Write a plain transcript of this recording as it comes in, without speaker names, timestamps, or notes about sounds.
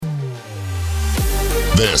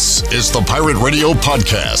This is the Pirate Radio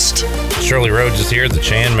Podcast. Shirley Rhodes is here, the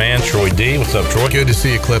Chan Man, Troy D. What's up, Troy? Good to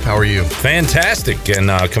see you, Clip. How are you? Fantastic. And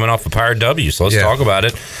coming off a Pirate W, so let's talk about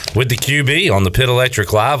it with the QB on the Pitt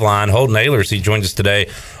Electric Live line. Holton Ahlers, he joins us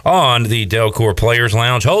today on the Delcor Players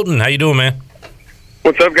Lounge. Holton, how you doing, man?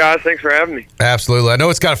 What's up, guys? Thanks for having me. Absolutely. I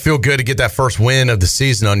know it's got to feel good to get that first win of the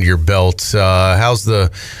season under your belt. How's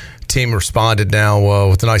the team responded now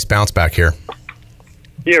with a nice bounce back here?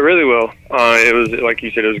 Yeah, really well. It was, like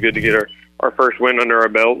you said, it was good to get our first win under our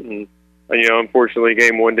belt. And, unfortunately,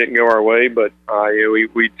 game one didn't go our way. But,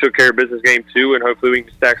 we took care of business game two, and hopefully we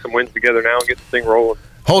can stack some wins together now and get this thing rolling.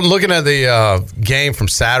 Holden, looking at the game from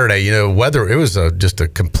Saturday, weather, it was just a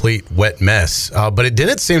complete wet mess. But it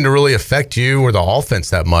didn't seem to really affect you or the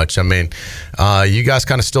offense that much. I mean, you guys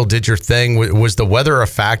kind of still did your thing. Was the weather a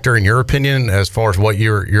factor, in your opinion, as far as what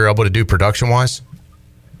you're able to do production-wise?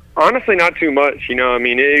 Honestly, not too much.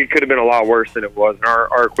 It could have been a lot worse than it was. And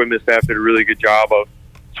our equipment staff did a really good job of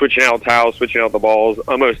switching out towels, switching out the balls,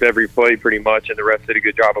 almost every play pretty much, and the refs did a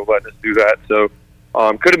good job of letting us do that. So,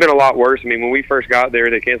 could have been a lot worse. When we first got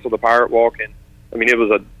there, they canceled the Pirate Walk, and, it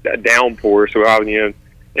was a downpour. So, in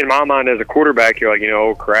my mind as a quarterback, you're like,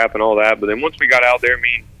 oh, crap and all that. But then once we got out there,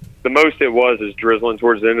 the most it was is drizzling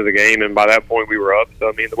towards the end of the game, and by that point we were up.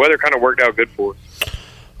 So, the weather kind of worked out good for us.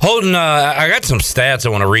 Holden, I got some stats I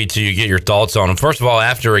want to read to you, get your thoughts on them. First of all,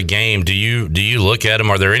 after a game, do you look at them?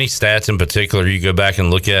 Are there any stats in particular you go back and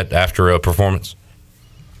look at after a performance?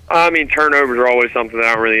 Turnovers are always something that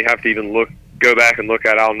I don't really have to even go back and look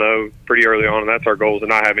at. I'll know pretty early on, and that's our goal, is to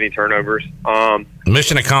not have any turnovers.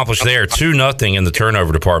 Mission accomplished there, 2-0 in the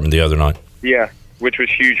turnover department the other night. Yeah, which was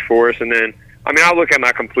huge for us. And then, I'll look at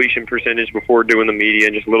my completion percentage before doing the media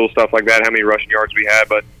and just little stuff like that, how many rushing yards we had,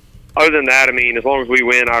 but other than that, as long as we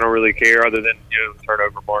win, I don't really care, other than the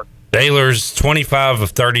turnover mark. Ahlers, 25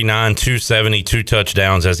 of 39, 270, 2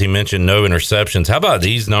 touchdowns, as he mentioned, no interceptions. How about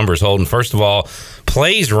these numbers, Holden? First of all,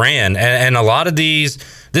 plays ran, and a lot of these,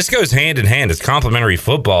 this goes hand in hand. It's complementary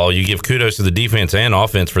football. You give kudos to the defense and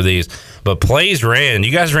offense for these, but plays ran.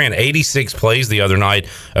 You guys ran 86 plays the other night.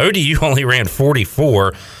 ODU only ran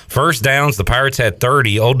 44. First downs, the Pirates had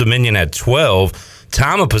 30. Old Dominion had 12.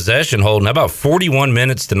 Time of possession, Holden, how about 41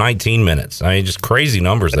 minutes to 19 minutes? Just crazy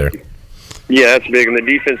numbers there. Yeah, that's big. And the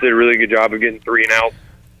defense did a really good job of getting 3 and outs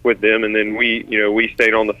with them. And then we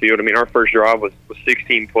stayed on the field. Our first drive was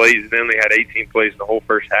 16 plays, and then they had 18 plays in the whole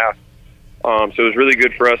first half. So it was really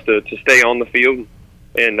good for us to stay on the field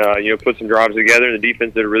and, put some drives together. And the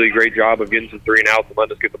defense did a really great job of getting some 3 and outs and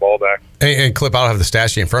letting us get the ball back. And Clip, I don't have the stat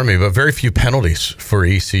sheet in front of me, but very few penalties for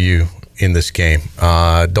ECU in this game.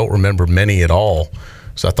 Don't remember many at all.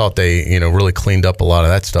 So I thought they, really cleaned up a lot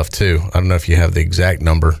of that stuff too. I don't know if you have the exact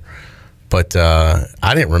number, but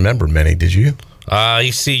I didn't remember many. Did you?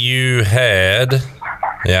 ECU had,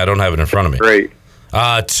 I don't have it in front of me. Great.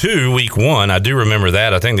 2 week one. I do remember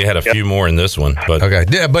that. I think they had a few more in this one. But okay.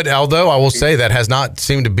 Yeah, but although I will say that has not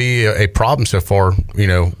seemed to be a problem so far,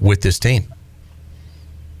 with this team.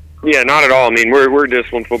 Yeah, not at all. We're a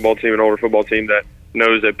disciplined football team, an older football team that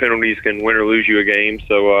knows that penalties can win or lose you a game.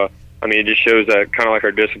 So, it just shows that kind of like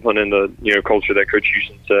our discipline and the, culture that Coach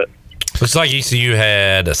Houston set. Looks like ECU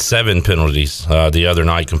had 7 penalties the other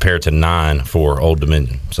night compared to 9 for Old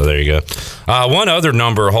Dominion. So there you go. One other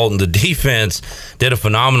number, Holden, the defense did a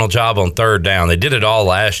phenomenal job on third down. They did it all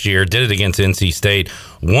last year, did it against NC State.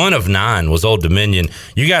 1 of 9 was Old Dominion.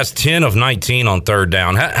 You guys 10 of 19 on third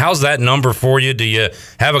down. How's that number for you? Do you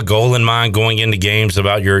have a goal in mind going into games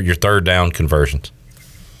about your third down conversions?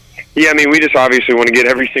 Yeah, we just obviously want to get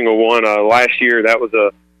every single one. Last year, that was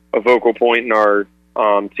a vocal point in our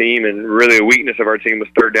team, and really a weakness of our team was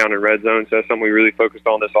third down and red zone. So that's something we really focused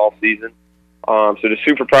on this offseason. So just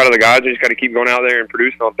super proud of the guys. We just got to keep going out there and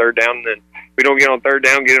producing on third down. And then we don't get on third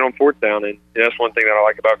down, get it on fourth down. And that's one thing that I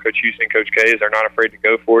like about Coach Houston and Coach K is they're not afraid to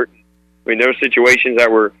go for it. There were situations that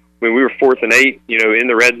were when we were 4th and 8, in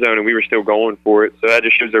the red zone, and we were still going for it. So that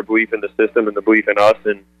just shows their belief in the system and the belief in us.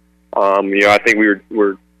 And I think we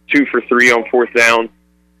were 2 for 3 on fourth down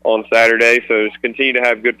on Saturday. So just continue to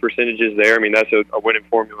have good percentages there. That's a winning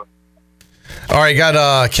formula. All right,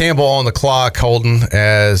 got Campbell on the clock, Holden,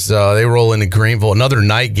 as they roll into Greenville. Another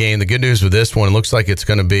night game. The good news with this one, it looks like it's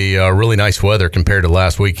going to be really nice weather compared to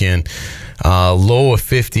last weekend. Low of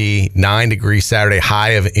 59 degrees Saturday,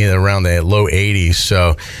 high of around the low 80s.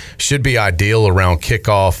 So should be ideal around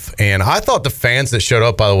kickoff. And I thought the fans that showed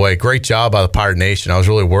up, by the way, great job by the Pirate Nation. I was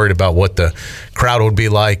really worried about what the crowd would be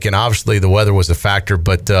like. And obviously the weather was a factor,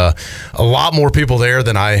 but a lot more people there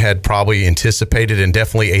than I had probably anticipated, and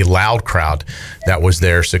definitely a loud crowd. that was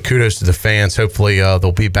there. So kudos to the fans. Hopefully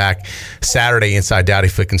they'll be back Saturday inside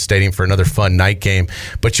Dowdy-Flickin Stadium for another fun night game.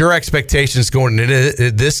 But your expectations going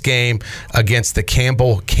into this game against the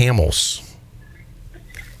Campbell Camels?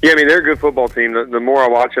 Yeah, I mean, they're a good football team. The more I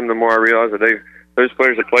watch them, the more I realize that those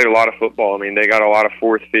players have played a lot of football. I mean, they got a lot of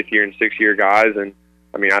 4th, 5th year, and 6th year guys, and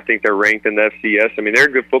I mean, I think they're ranked in the FCS. I mean, they're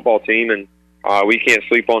a good football team, and we can't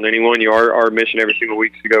sleep on anyone. Our mission every single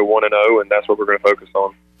week is to go 1-0, and that's what we're going to focus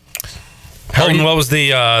on. Holton, what was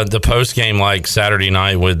the post game like Saturday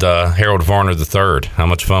night with Harold Varner III? How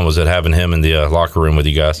much fun was it having him in the locker room with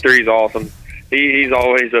you guys? He's awesome. He's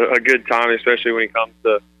always a good time, especially when it comes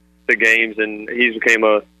to games, and he's became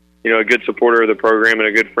a good supporter of the program and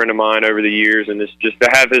a good friend of mine over the years, and it's just to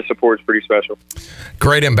have his support is pretty special.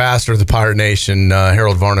 Great ambassador of the Pirate Nation,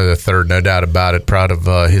 Harold Varner III, no doubt about it. Proud of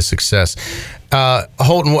his success.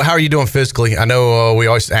 Holton, how are you doing physically? I know we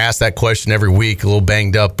always ask that question every week, a little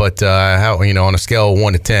banged up, but how on a scale of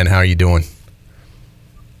 1 to 10, how are you doing?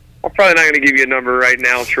 I'm probably not going to give you a number right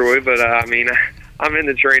now, Troy, but I mean, I'm in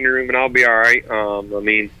the training room and I'll be all right. I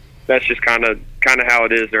mean, that's just kind of how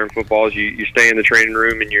it is during football. Is you stay in the training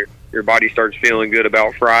room and your body starts feeling good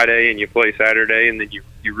about Friday, and you play Saturday, and then you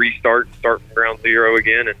start from ground zero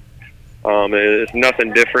again, and it's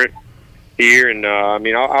nothing different here. And I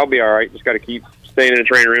mean, I'll be all right. Just got to keep staying in the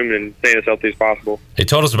training room and staying as healthy as possible. He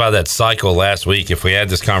told us about that cycle last week. If we had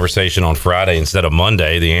this conversation on Friday instead of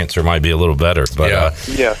Monday, the answer might be a little better. But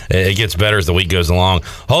it gets better as the week goes along.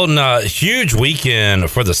 Holton, huge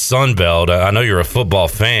weekend for the Sun Belt. I know you're a football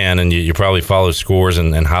fan, and you probably follow scores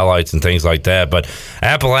and highlights and things like that. But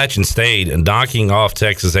Appalachian State knocking off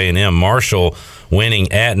Texas A&M, Marshall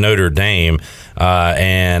winning at Notre Dame,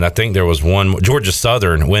 and I think there was one Georgia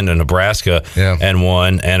Southern win to Nebraska and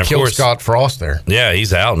won, and of course Scott Frost there. Yeah,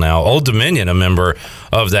 he's out now. Old Dominion, a member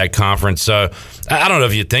of that conference. So I don't know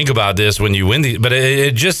if you think about this when you win but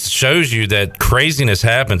it just shows you that craziness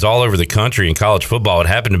happens all over the country in college football. It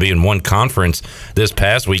happened to be in one conference this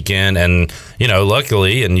past weekend, and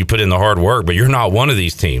luckily, and you put in the hard work, but you're not one of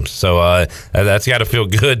these teams. So that's got to feel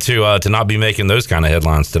good to not be making those kind of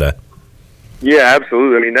headlines today. Yeah,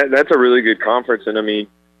 absolutely. I mean, that's a really good conference, and I mean,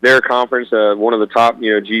 they're a conference, one of the top,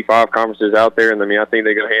 G5 conferences out there, and I mean, I think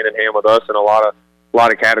they go hand in hand with us in a lot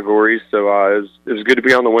of categories. So it was good to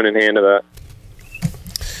be on the winning hand of that.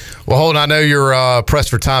 Well, Holton, I know you're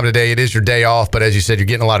pressed for time today. It is your day off, but as you said, you're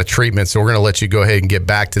getting a lot of treatment, so we're going to let you go ahead and get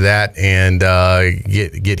back to that and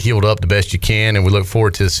get healed up the best you can, and we look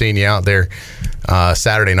forward to seeing you out there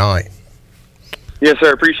Saturday night. Yes,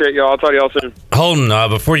 sir. Appreciate y'all. I'll talk to y'all soon. Holton,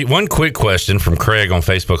 one quick question from Craig on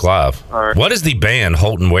Facebook Live. All right. What is the band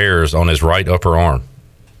Holton wears on his right upper arm?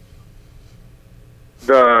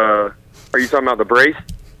 Are you talking about the brace?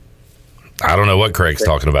 I don't know what Craig's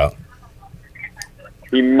talking about.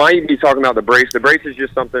 He might be talking about the brace. The brace is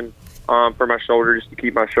just something for my shoulder, just to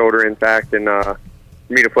keep my shoulder intact and for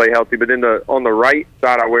me to play healthy. But then on the right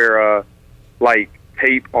side, I wear like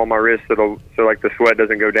tape on my wrist so like the sweat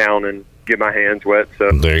doesn't go down and get my hands wet.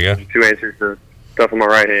 So there you go. 2 answers to stuff on my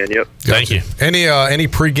right hand. Yep. Thank you. Any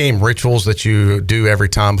pregame rituals that you do every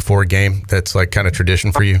time before a game that's like kind of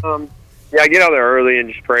tradition for you? Yeah, I get out there early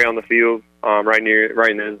and just pray on the field, right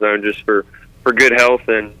in the end zone, just for good health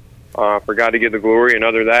and for God to get the glory. And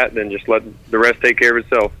other than that, then just let the rest take care of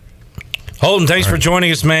itself. Holton, thanks for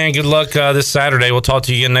joining us, man. Good luck this Saturday. We'll talk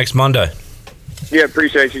to you again next Monday. Yeah,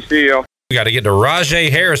 appreciate you. See y'all. We got to get to Rajay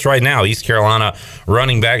Harris right now. East Carolina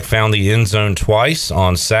running back found the end zone twice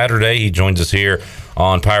on Saturday. He joins us here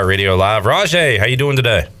on Pirate Radio Live. Rajay, how you doing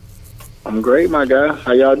today? I'm great, my guy.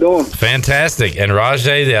 How y'all doing? Fantastic. And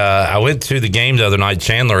Rajay, I went to the game the other night,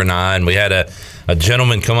 Chandler and I, and we had a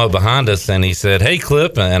gentleman come up behind us, and he said, "Hey,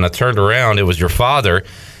 Clip," and I turned around. It was your father.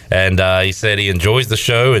 And he said he enjoys the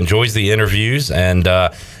show, enjoys the interviews, and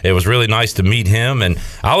it was really nice to meet him. And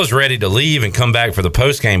I was ready to leave and come back for the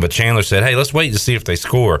postgame, but Chandler said, "Hey, let's wait to see if they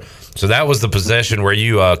score." So that was the possession where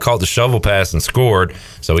you caught the shovel pass and scored.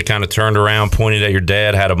 So we kind of turned around, pointed at your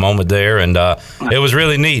dad, had a moment there, and it was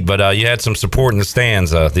really neat. But you had some support in the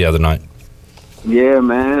stands the other night. Yeah,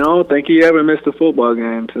 man. I don't think he ever missed a football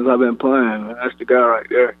game since I've been playing. That's the guy right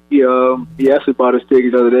there. He actually bought his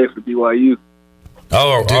ticket the other day for BYU.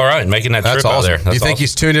 Oh, all right, making that trip awesome. out there. Do you think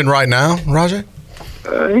he's tuned in right now, Rajay?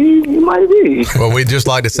 He might be. Well, we'd just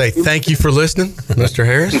like to say thank you for listening, Mr.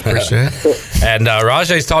 Harris. Appreciate it. And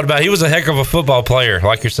Rajay's talked about he was a heck of a football player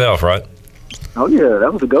like yourself, right? Oh, yeah,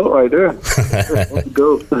 that was a goat right there. That was a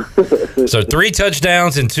goat. So 3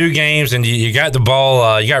 touchdowns in 2 games, and you got the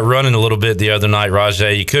ball, you got running a little bit the other night,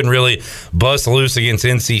 Rajay. You couldn't really bust loose against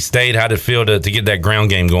NC State. How did it feel to get that ground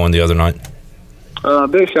game going the other night?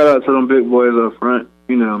 Big shout out to them big boys up front.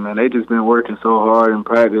 You know, man, they just been working so hard in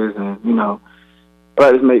practice, and you know,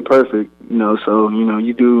 practice make perfect. You know, so you know,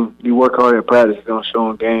 you work hard at practice, it's gonna show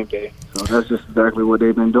on game day. So that's just exactly what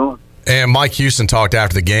they've been doing. And Mike Houston talked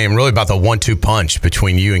after the game really about the 1-2 punch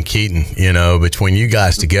between you and Keaton. You know, between you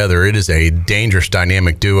guys together, it is a dangerous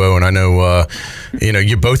dynamic duo. And I know, you know,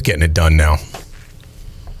 you're both getting it done now.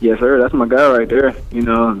 Yes, sir. That's my guy right there. You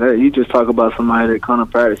know, that you just talk about somebody that come to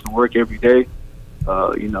practice and work every day.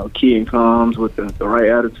 You know, Keaton comes with the right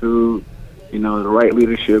attitude, you know, the right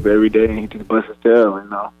leadership every day, and he just busts his tail. And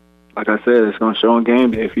like I said, it's going to show on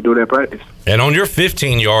game day if you do that practice. And on your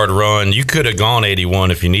 15-yard run, you could have gone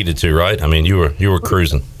 81 if you needed to, right? I mean, you were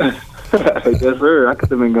cruising. Yes, sir. I could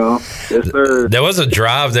have been going. Yes, sir. There was a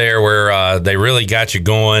drive there where they really got you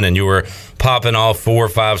going, and you were popping off 4,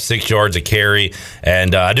 5, 6 yards a carry.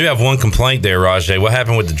 And I do have one complaint there, Rajay. What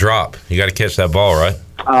happened with the drop? You got to catch that ball, right?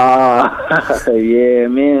 Yeah,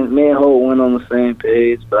 me and Holt went on the same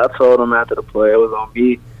page, but I told him after the play it was on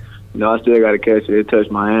me. You know, I still got to catch it. It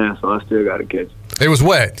touched my hand, so I still got to catch it. It was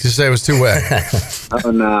wet. Just say it was too wet.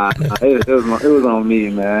 Oh, nah. It was on me,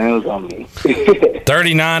 man. It was on me.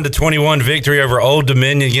 39-21 victory over Old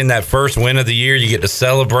Dominion, getting that first win of the year. You get to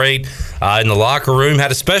celebrate in the locker room.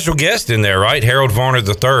 Had a special guest in there, right? Harold Varner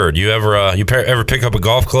III. You ever pick up a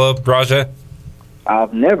golf club, Rajay?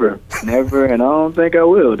 I've never, and I don't think I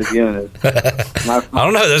will, to be honest. I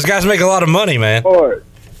don't know. Those guys make a lot of money, man.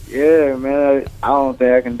 Yeah, man. I don't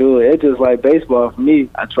think I can do it. It's just like baseball for me.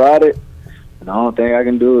 I tried it, and I don't think I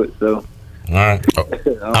can do it. So, all right.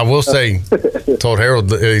 I will say, told Harold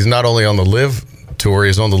that he's not only on the Live Tour,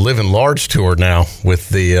 he's on the Live and Large Tour now with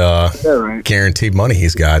the guaranteed money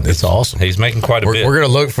he's got. It's awesome. He's making quite a bit. We're going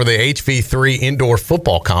to look for the HV3 indoor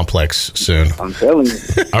football complex soon. I'm telling you.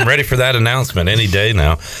 I'm ready for that announcement any day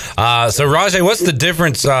now. So, Rajay, what's the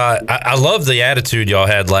difference? I love the attitude y'all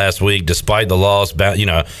had last week, despite the loss. You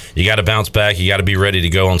know, you got to bounce back. You got to be ready to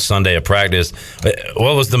go on Sunday at practice.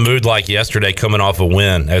 What was the mood like yesterday coming off a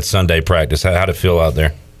win at Sunday practice? How'd it feel out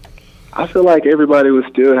there? I feel like everybody was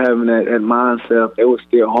still having that mindset. They were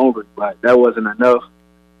still hungry. Like, that wasn't enough.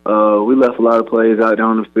 We left a lot of plays out there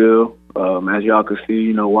on the field, as y'all could see,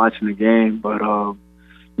 you know, watching the game. But, you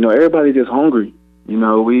know, everybody just hungry. You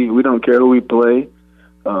know, we don't care who we play.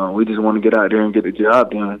 We just want to get out there and get the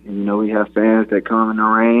job done. And, you know, we have fans that come in the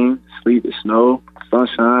rain, sleet, the snow,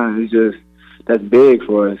 sunshine. It's just, that's big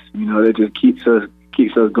for us. You know, that just keeps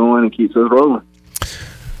us going and keeps us rolling.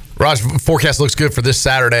 Raj, forecast looks good for this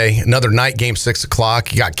Saturday. Another night game, 6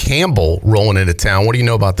 o'clock. You got Campbell rolling into town. What do you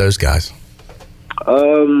know about those guys? I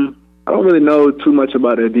don't really know too much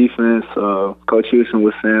about their defense. Coach Houston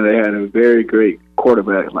was saying they had a very great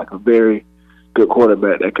quarterback, like a very good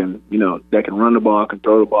quarterback that can run the ball, can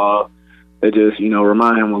throw the ball. They just, you know,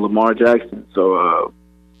 remind him of Lamar Jackson. So,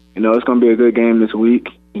 you know, it's going to be a good game this week.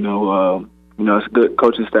 You know, it's a good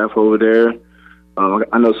coaching staff over there.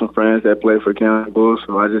 I know some friends that play for Campbell,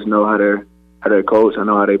 so I just know how they coach. I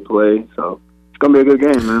know how they play. So it's going to be a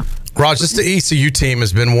good game, man. Raj, this the ECU team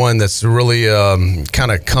has been one that's really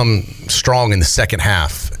kind of come strong in the second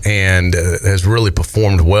half and has really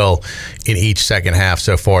performed well in each second half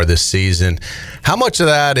so far this season. How much of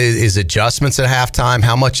that is adjustments at halftime?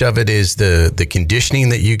 How much of it is the conditioning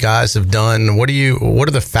that you guys have done? What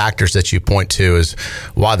are the factors that you point to as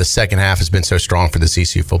why the second half has been so strong for this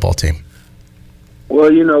ECU football team?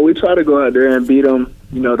 Well, you know, we try to go out there and beat them,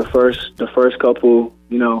 you know, the first couple,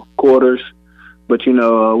 you know, quarters. But, you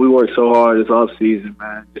know, we worked so hard this offseason,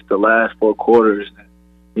 man. Just the last 4 quarters,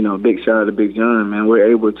 you know, big shout out to Big John, man. We're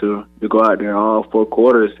able to go out there all 4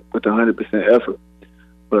 quarters with 100% effort.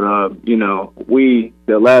 But, you know,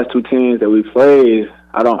 the last 2 teams that we played,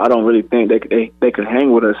 I don't really think they could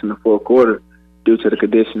hang with us in the 4th quarter due to the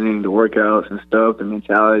conditioning, the workouts and stuff, the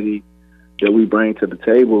mentality that we bring to the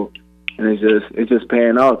table. And it's just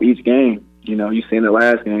paying off each game. You know, you seen the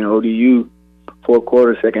last game, ODU, 4th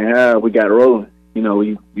quarter, second half, we got rolling. You know,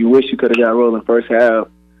 you wish you could have got rolling first half,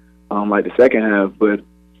 like the second half, but,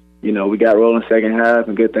 you know, we got rolling second half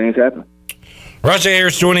and good things happen. Rajay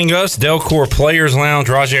Harris joining us, Delcor Players Lounge.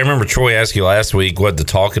 Rajay, I remember Troy asked you last week what the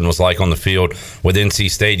talking was like on the field with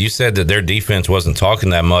NC State. You said that their defense wasn't talking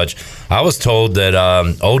that much. I was told that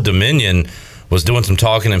Old Dominion was doing some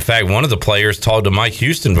talking. In fact, one of the players talked to Mike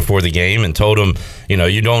Houston before the game and told him, you know,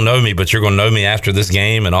 you don't know me, but you're going to know me after this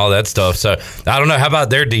game and all that stuff. So, I don't know. How about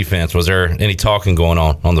their defense? Was there any talking going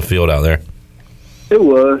on the field out there? It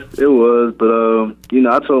was. But, you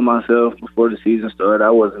know, I told myself before the season started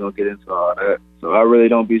I wasn't going to get into all that. So, I really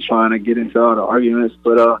don't be trying to get into all the arguments.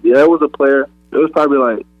 But, yeah, it was a player. It was probably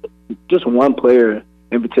like just one player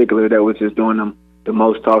in particular that was just doing the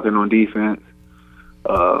most talking on defense.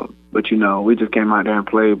 But, you know, we just came out there and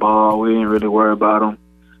played ball. We didn't really worry about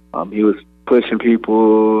him. He was pushing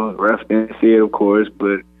people. Ref didn't see it, of course.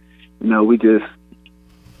 But, you know, we just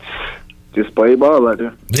played ball out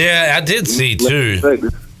there. Yeah, I did see, too.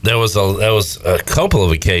 There was a couple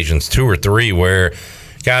of occasions, 2 or 3, where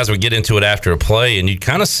guys would get into it after a play, and you'd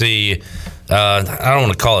kind of see, I don't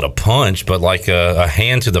want to call it a punch, but like a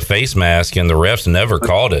hand to the face mask, and the refs never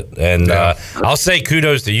called it. And I'll say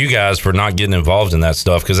kudos to you guys for not getting involved in that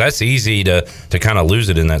stuff, because that's easy to kind of lose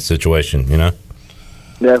it in that situation, you know?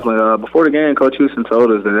 Definitely. Before the game, Coach Houston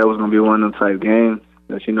told us that was going to be one of them type games,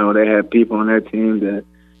 that, you know, they had people on their team that,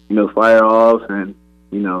 you know, fire off and,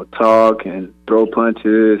 you know, talk and throw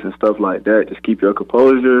punches and stuff like that. Just keep your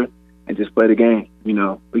composure and just play the game. You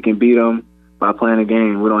know, we can beat them by playing the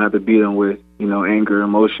game. We don't have to beat them with, you know, anger,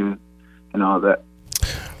 emotion, and all that.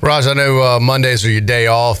 Raj, I know Mondays are your day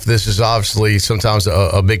off. This is obviously sometimes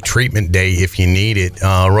a big treatment day if you need it.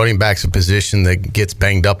 Running back's a position that gets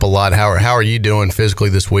banged up a lot. How are you doing physically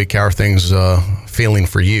this week? How are things feeling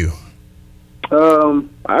for you? I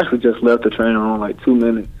actually just left the training room like 2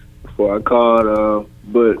 minutes before I called.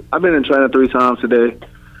 But I've been in training 3 times today.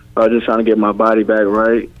 Just trying to get my body back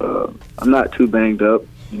right. I'm not too banged up.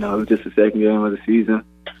 You know, it was just the second game of the season.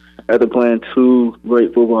 After playing 2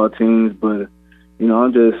 great football teams, but, you know,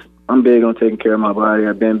 I'm big on taking care of my body.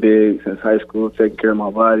 I've been big since high school, taking care of my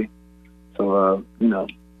body. So, you know,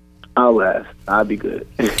 I'll last. I'll be good.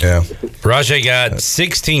 Yeah. Rajay got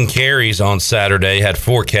 16 carries on Saturday, had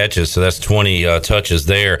 4 catches, so that's 20 touches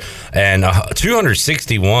there, and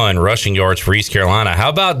 261 rushing yards for East Carolina. How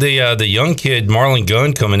about the young kid, Marlon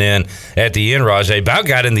Gunn, coming in at the end, Rajay? About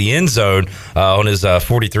got in the end zone on his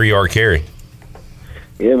 43-yard carry.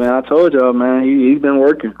 Yeah, man, I told y'all, man, he's been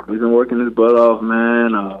working. He's been working his butt off,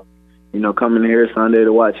 man. You know, coming here Sunday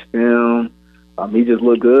to watch film, he just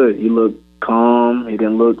looked good. He looked calm. He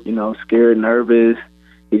didn't look, you know, scared, nervous.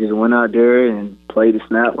 He just went out there and played the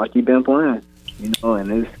snap like he'd been playing, you know,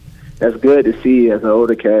 and that's good to see as an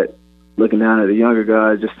older cat looking down at the younger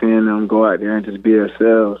guys, just seeing them go out there and just be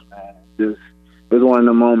themselves, man. It was one of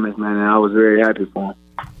the moments, man, and I was very happy for him.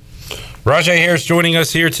 Rajay Harris joining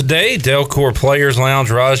us here today, Delcor Players Lounge.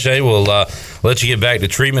 Rajay, we'll let you get back to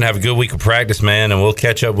treatment. Have a good week of practice, man, and we'll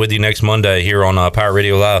catch up with you next Monday here on Pirate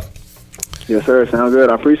Radio Live. Yes, sir. Sounds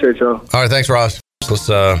good. I appreciate y'all. All right. Thanks, Ross. Let's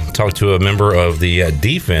talk to a member of the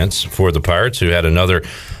defense for the Pirates who had another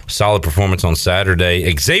solid performance on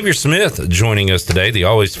Saturday. Xavier Smith joining us today, the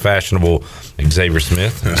always fashionable Xavier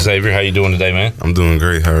Smith. Xavier, how you doing today, man? I'm doing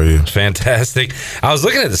great. How are you? Fantastic. I was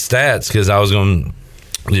looking at the stats because I was going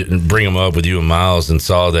to bring them up with you and Miles, and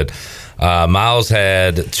saw that Miles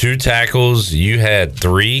had 2 tackles. You had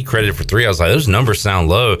 3, credited for 3. I was like, those numbers sound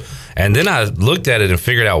low. And then I looked at it and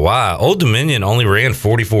figured out why. Old Dominion only ran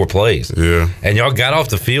 44 plays. Yeah. And y'all got off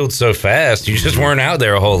the field so fast, you just weren't out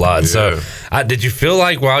there a whole lot. Yeah. So did you feel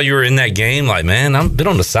like while you were in that game, like, man, I've been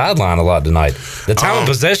on the sideline a lot tonight? The time of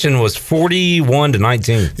possession was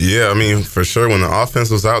 41-19. Yeah, I mean, for sure, when the offense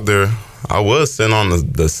was out there, I was sitting on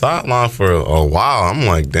the sideline for a while. I'm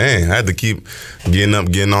like, dang, I had to keep getting up,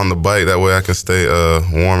 getting on the bike. That way I can stay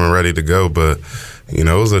warm and ready to go. But, you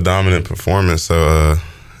know, it was a dominant performance. So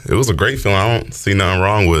it was a great feeling. I don't see nothing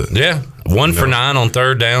wrong with it. Yeah. 1 for 9 on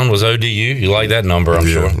 3rd down was ODU. You like that number, I'm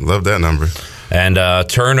sure. Love that number. And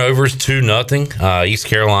turnovers, 2-0. East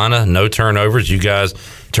Carolina, no turnovers. You guys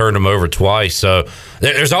turned them over twice. So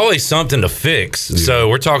there's always something to fix. Yeah. So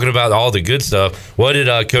we're talking about all the good stuff. What did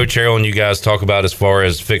Coach Harrell and you guys talk about as far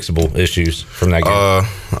as fixable issues from that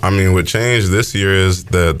game? I mean, what changed this year is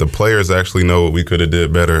that the players actually know what we could have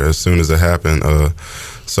did better as soon as it happened.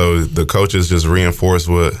 So the coaches just reinforce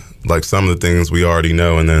what, like, some of the things we already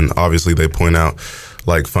know, and then obviously they point out,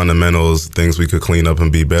 like, fundamentals, things we could clean up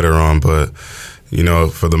and be better on. But, you know,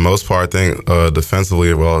 for the most part, I think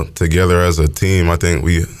defensively, well, together as a team, I think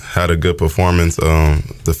we had a good performance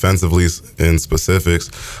defensively in specifics.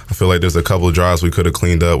 I feel like there's a couple of drives we could have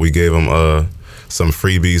cleaned up. We gave them some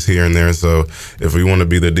freebies here and there. So if we want to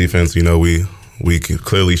be the defense, you know, we can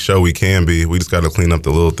clearly show we can be. We just got to clean up the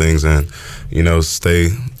little things and, you know, stay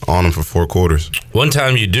on them for 4 quarters. One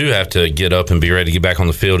time you do have to get up and be ready to get back on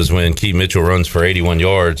the field is when Keith Mitchell runs for 81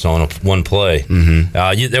 yards on one play.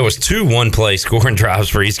 Mm-hmm. There was 2 one-play scoring drives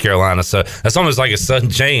for East Carolina, so that's almost like a sudden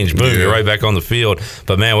change. Boom, you're right back on the field.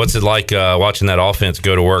 But, man, what's it like watching that offense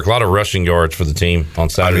go to work? A lot of rushing yards for the team on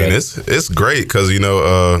Saturday. I mean, it's great because, you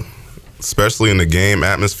know, especially in the game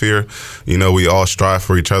atmosphere, you know, we all strive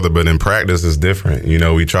for each other, but in practice it's different. You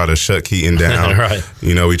know, we try to shut Keaton down. Right.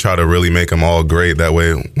 You know, we try to really make them all great. That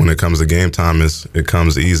way, when it comes to game time, it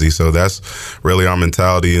comes easy. So that's really our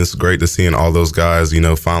mentality. It's great to see all those guys, you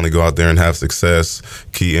know, finally go out there and have success.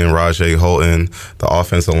 Keaton, Rajay, Holton, the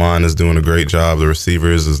offensive line is doing a great job. The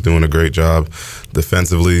receivers is doing a great job.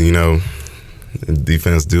 Defensively, you know,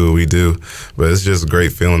 defense do what we do, but it's just a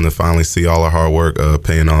great feeling to finally see all our hard work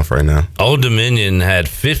paying off right now. Old Dominion had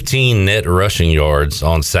 15 net rushing yards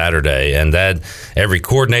on Saturday, and that every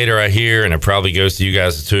coordinator I hear, and it probably goes to you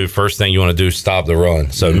guys too, first thing you want to do is stop the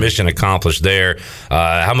run. So mission accomplished there.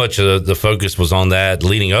 How much of the focus was on that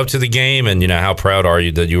leading up to the game, and you know, how proud are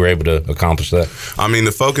you that you were able to accomplish that? I mean,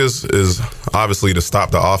 the focus is obviously to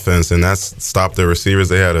stop the offense, and that's stop their receivers.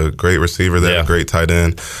 They had a great receiver, they had a great tight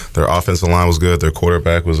end. Their offensive line was good. Their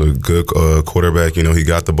quarterback was a good quarterback. You know, he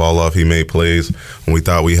got the ball off. He made plays when we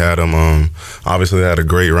thought we had him. Obviously, they had a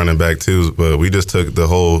great running back too, but we just took the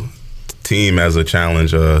whole team as a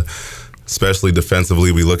challenge, especially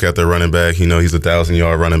defensively. We look at their running back. You know, he's a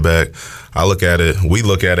 1,000-yard running back. We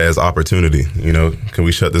look at it as opportunity. You know, can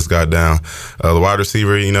we shut this guy down? The wide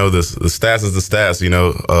receiver, you know, the stats is the stats. You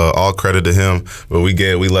know, all credit to him, but we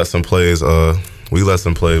let some plays. We let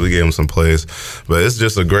them play. We gave them some plays, but it's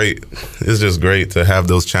just great to have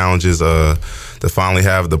those challenges. To finally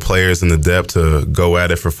have the players and the depth to go at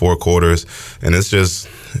it for 4 quarters, and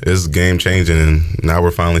it's game changing. And now we're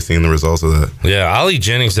finally seeing the results of that. Yeah, Ollie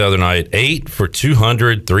Jennings the other night, 8 for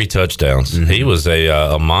 200, 3 touchdowns. Mm-hmm. He was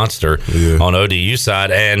a monster on ODU side,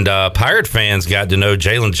 and Pirate fans got to know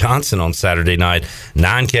Jalen Johnson on Saturday night.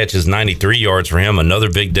 9 catches, 93 yards for him. Another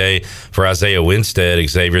big day for Isaiah Winstead,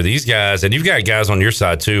 Xavier. These guys, and you've got guys on your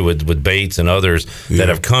side too with Bates and others that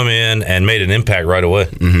have come in and made an impact right away.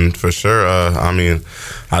 Mm-hmm, for sure. I mean,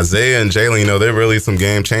 Isaiah and Jalen, you know, they're really some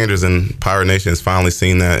game changers, and Pirate Nation has finally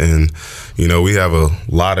seen that. And, you know, we have a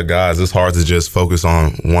lot of guys. It's hard to just focus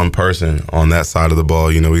on one person on that side of the ball.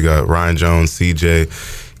 You know, we got Ryan Jones,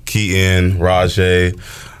 CJ, Keaton, Rajay,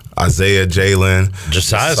 Isaiah, Jalen.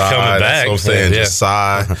 Josiah's coming back. That's what I'm saying.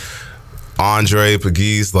 Josiah, Andre,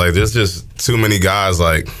 Pegues. Like, there's just too many guys,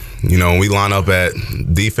 like, you know, when we line up at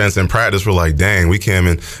defense and practice, we're like, dang, we can't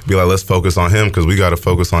even be like, let's focus on him, because we got to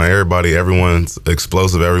focus on everybody. Everyone's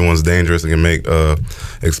explosive. Everyone's dangerous and can make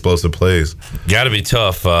explosive plays. Got to be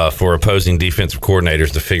tough for opposing defensive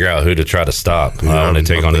coordinators to figure out who to try to stop when they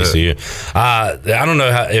take on ECU. I don't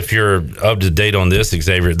know if you're up to date on this,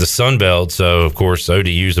 Xavier. The Sun Belt, so, of course,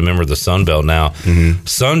 ODU's a member of the Sun Belt now. Mm-hmm.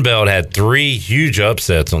 Sun Belt had 3 huge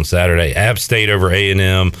upsets on Saturday. App State over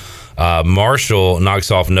A&M. Marshall knocks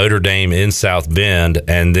off Notre Dame in South Bend,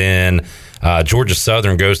 and then Georgia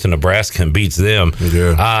Southern goes to Nebraska and beats them.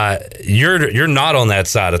 Yeah. You're not on that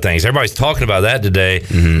side of things. Everybody's talking about that today.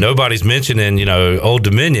 Mm-hmm. Nobody's mentioning, you know, Old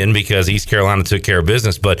Dominion, because East Carolina took care of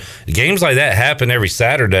business. But games like that happen every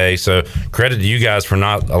Saturday, so credit to you guys for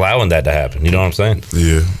not allowing that to happen. You know what I'm saying?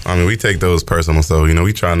 Yeah. I mean, we take those personal. So, you know,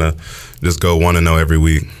 we trying to just go 1-0 every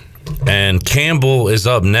week. And Campbell is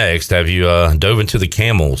up next. Have you dove into the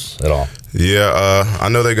Camels at all? Yeah, I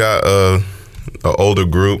know they got an older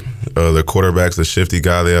group. The quarterback's a shifty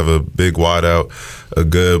guy. They have a big wideout, a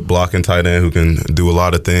good blocking tight end who can do a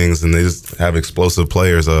lot of things, and they just have explosive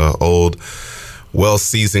players. Old,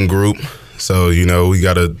 well-seasoned group. So, you know, we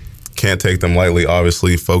can't take them lightly.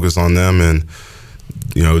 Obviously, focus on them and,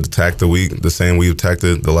 you know, attack the week the same we attacked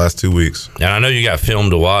it the last 2 weeks. And I know you got film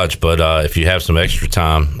to watch, but if you have some extra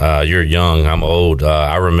time, you're young, I'm old.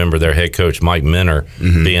 I remember their head coach, Mike Minter,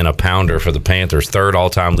 being a pounder for the Panthers, 3rd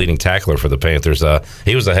all-time leading tackler for the Panthers.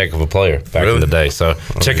 He was a heck of a player back in the day. So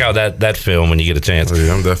check out that film when you get a chance. Oh,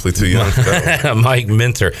 yeah, I'm definitely too young for that. Mike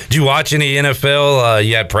Minter. Did you watch any NFL?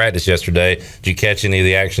 You had practice yesterday. Did you catch any of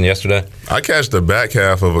the action yesterday? I catch the back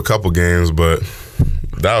half of a couple games, but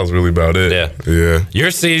that was really about it. Yeah.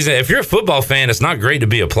 Your season, if you're a football fan, it's not great to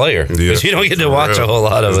be a player because you don't get to watch a whole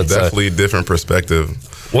lot of it. Definitely a different perspective.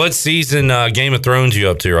 What season Game of Thrones you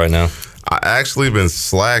up to right now? I actually been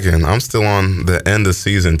slacking. I'm still on the end of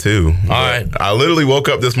season 2. All right. I literally woke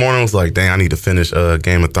up this morning and was like, dang, I need to finish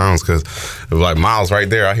Game of Thrones, because it was like miles right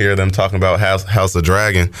there. I hear them talking about House of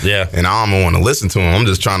Dragon. Yeah. And I don't even want to listen to them. I'm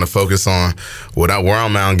just trying to focus on where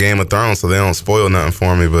I'm at on Game of Thrones so they don't spoil nothing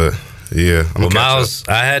for me. But yeah. Well, Miles,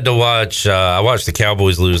 I had to watch. I watched the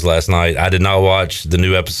Cowboys lose last night. I did not watch the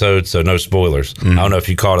new episode, so no spoilers. I don't know if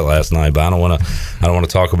you caught it last night, but I don't want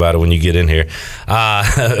to talk about it when you get in here.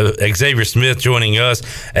 Xavier Smith joining us.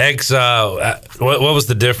 What was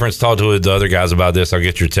the difference? Talk to the other guys about this. I'll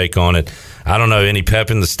get your take on it. I don't know, any pep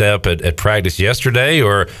in the step at practice yesterday,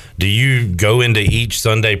 or do you go into each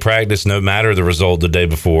Sunday practice, no matter the result the day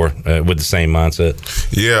before, with the same mindset?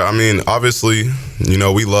 Yeah, I mean, obviously,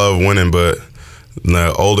 we love winning, but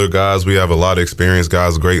the older guys, we have a lot of experienced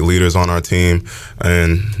guys, great leaders on our team,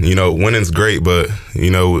 and winning's great, but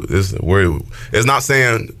it's not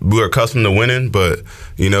saying we're accustomed to winning, but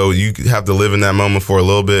you have to live in that moment for a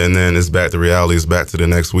little bit, and then it's back to reality. It's back to the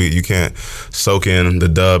next week. You can't soak in the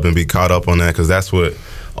dub and be caught up on that, because that's what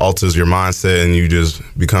alters your mindset, and you just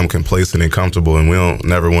become complacent and comfortable. And we don't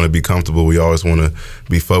never want to be comfortable. We always want to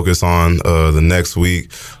be focused on the next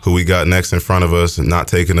week, who we got next in front of us, and not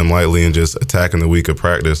taking them lightly and just attacking the week of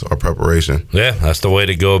practice or preparation. Yeah, that's the way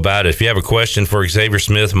to go about it. If you have a question for Xavier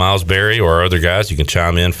Smith, Miles Berry, or our other guys, you can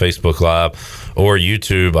chime in Facebook Live or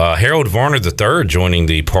YouTube. Harold Varner III joining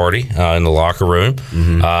the party in the locker room.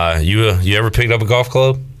 Mm-hmm. You ever picked up a golf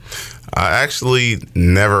club? I actually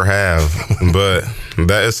never have, but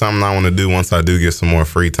that is something I want to do once I do get some more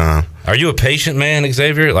free time. Are you a patient man,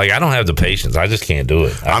 Xavier? Like, I don't have the patience. I just can't do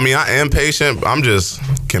it. I mean, I am patient. I'm just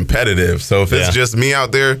competitive. So if it's just me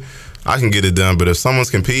out there, I can get it done. But if someone's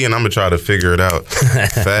competing, I'm going to try to figure it out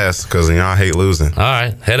fast, because I hate losing. All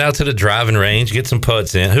right. Head out to the driving range, get some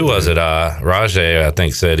putts in. Who was it? Rajay, I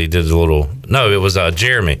think, said he did a little. No, it was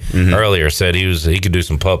Jeremy earlier said he could do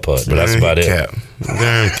some putt-putt, but that's about it.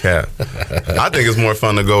 Damn cap. I think it's more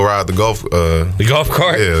fun to go ride the golf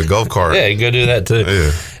cart. Yeah, the golf cart. Yeah, you go do that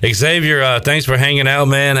too. Yeah. Xavier, thanks for hanging out,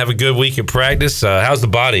 man. Have a good week at practice. How's the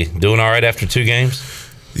body? Doing all right after 2 games?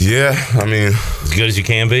 Yeah, I mean, as good as you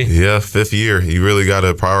can be. Yeah, 5th year. You really got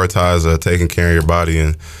to prioritize taking care of your body,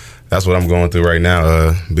 and that's what I'm going through right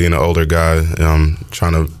now. Being an older guy, I'm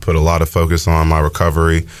trying to put a lot of focus on my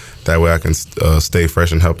recovery. That way I can stay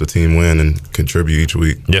fresh and help the team win and contribute each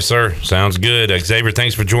week. Yes, sir. Sounds good. Xavier,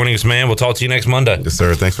 thanks for joining us, man. We'll talk to you next Monday. Yes,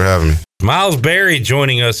 sir. Thanks for having me. Miles Berry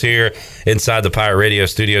joining us here inside the Pirate Radio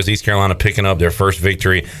studios. East Carolina picking up their first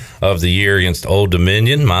victory of the year against Old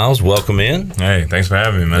Dominion. Miles, welcome in. Hey, thanks for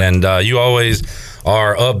having me, man. And you always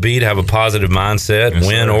are upbeat, have a positive mindset,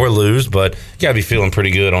 win or lose, but you got to be feeling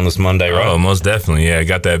pretty good on this Monday, right? Oh, most definitely. Yeah,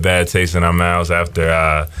 got that bad taste in our mouths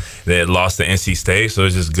after they had lost to NC State, so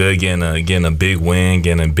it's just good getting a big win,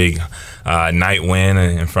 getting a big night win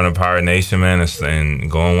in front of Pirate Nation, man,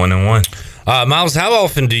 and going 1-1. Miles, how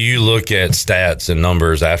often do you look at stats and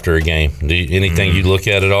numbers after a game? Anything you look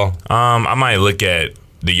at all? I might look at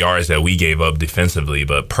the yards that we gave up defensively,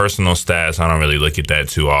 but personal stats, I don't really look at that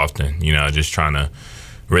too often. Just trying to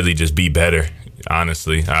really just be better,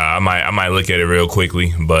 honestly. I might look at it real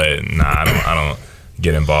quickly, but I don't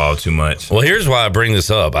get involved too much. Well, here's why I bring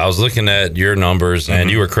this up. I was looking at your numbers,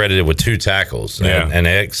 and you were credited with 2 tackles, and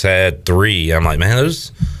X had 3. I'm like, man,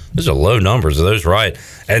 those are low numbers. Are those right?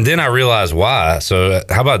 And then I realized why. So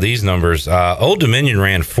how about these numbers? Old Dominion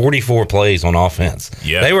ran 44 plays on offense.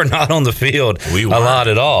 Yeah. They were not on the field a lot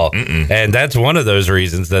at all. And that's one of those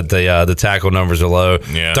reasons that the tackle numbers are low.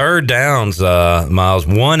 Yeah. Third downs, Miles,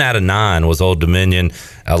 1 out of 9 was Old Dominion.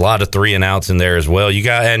 A lot of 3-and-outs in there as well. You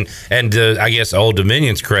got and I guess Old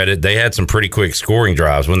Dominion's credit, they had some pretty quick scoring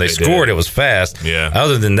drives. When they scored, it was fast. Yeah.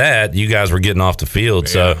 Other than that, you guys were getting off the field.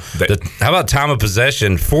 Yeah. So how about time of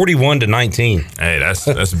possession? 41-19. Hey, that's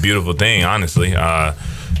a beautiful thing, honestly.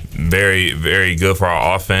 Very, very good for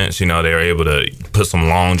our offense. They were able to put some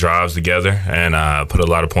long drives together and put a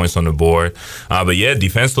lot of points on the board. But yeah,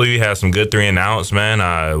 defensively, we had some good 3-and-outs,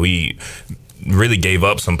 man. We really gave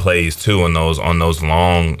up some plays too on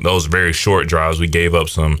those very short drives. We gave up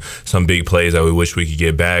some big plays that we wish we could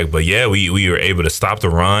get back. But yeah, we were able to stop the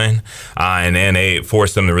run, and then they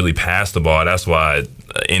forced them to really pass the ball. That's why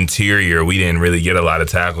interior we didn't really get a lot of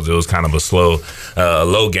tackles. It was kind of a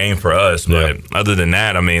low game for us. But other than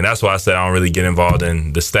that, I mean, that's why I said I don't really get involved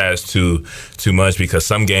in the stats too much, because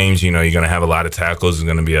some games, you're going to have a lot of tackles. It's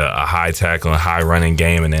going to be a high tackle and high running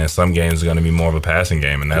game, and then some games are going to be more of a passing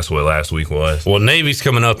game, and that's what last week was. Well, Navy's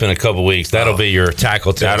coming up in a couple weeks. That'll be your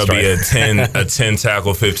tackle test. That'll be a 10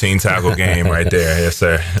 tackle, 15 tackle game right there. Yes,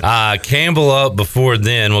 sir. Campbell up before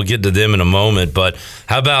then. We'll get to them in a moment. But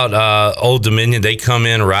how about Old Dominion? They come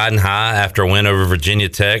in riding high after a win over Virginia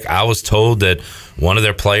Tech. I was told that one of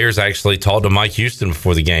their players actually talked to Mike Houston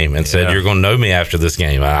before the game and said, "You're going to know me after this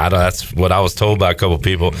game." That's what I was told by a couple of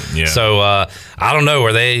people. Yeah. So I don't know.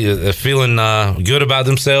 Are they feeling good about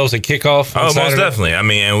themselves at kickoff? Oh, most definitely. I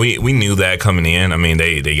mean, and we knew that coming in. I mean,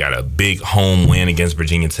 they got a big home win against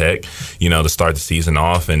Virginia Tech, to start the season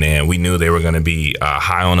off, and then we knew they were going to be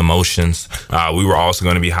high on emotions. We were also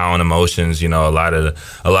going to be high on emotions. A lot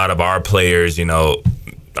of our players,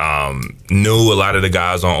 knew a lot of the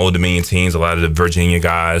guys on Old Dominion teams, a lot of the Virginia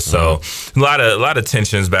guys. So a lot of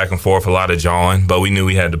tensions back and forth, a lot of jawing. But we knew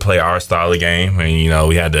we had to play our style of game, and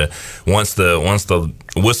we had to once the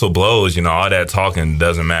whistle blows, all that talking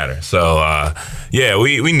doesn't matter. So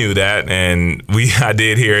we knew that, and I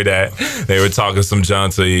did hear that they were talking some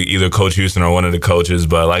junk to either Coach Houston or one of the coaches.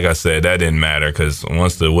 But like I said, that didn't matter because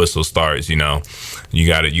once the whistle starts, you got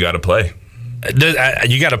to play.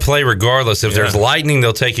 You got to play regardless. If there's lightning,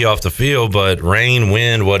 they'll take you off the field, but rain,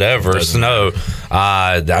 wind, whatever, snow,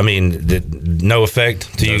 no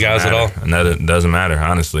effect to you guys at all? No, it doesn't matter,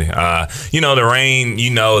 honestly. The rain,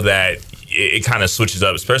 that it kind of switches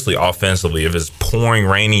up, especially offensively. If it's pouring,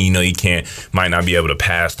 rainy, you might not be able to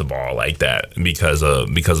pass the ball like that because of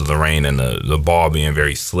the rain and the ball being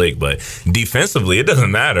very slick. But defensively, it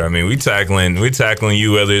doesn't matter. We tackling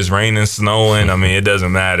you whether it's raining, snowing. It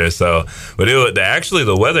doesn't matter. So, but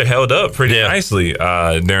the weather held up pretty nicely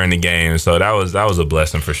during the game. So that was a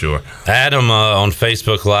blessing for sure. Adam on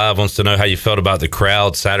Facebook Live wants to know how you felt about the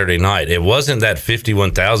crowd Saturday night. It wasn't that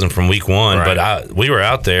 51,000 from week one, right, but we were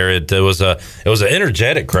out there. It was an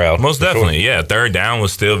energetic crowd. Most definitely, yeah. Third down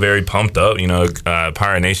was still very pumped up.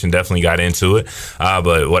 Pirate Nation definitely got into it.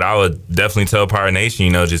 But what I would definitely tell Pirate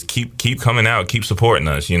Nation, just keep coming out, keep supporting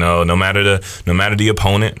us. No matter the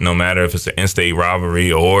opponent, no matter if it's an in-state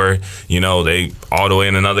rivalry or they all the way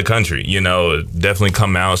in another country. Definitely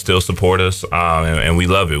come out, still support us, and we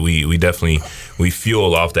love it. We definitely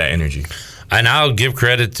fuel off that energy. And I'll give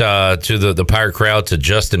credit to the Pirate crowd, to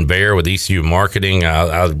Justin Bear with ECU Marketing.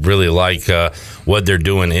 I really like what they're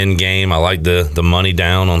doing in game. I like the money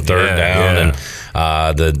down on third down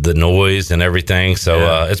and the noise and everything.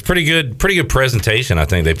 So it's pretty good presentation, I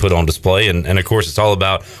think, they put on display. And of course, it's all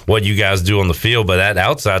about what you guys do on the field, but that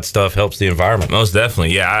outside stuff helps the environment. Most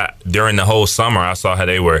definitely, yeah. During the whole summer, I saw how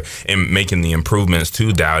they were making the improvements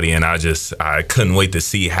to Dowdy, and I couldn't wait to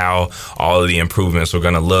see how all of the improvements were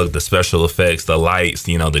going to look, the special effects, the lights,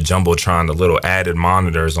 the Jumbotron, the little added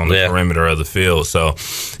monitors on the perimeter of the field. So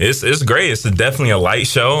it's great. It's definitely a light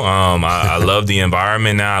show. I love the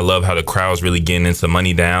environment now. I love how the crowd's really getting into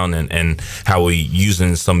money down and how we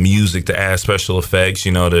using some music to add special effects,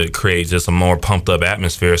 to create just a more pumped up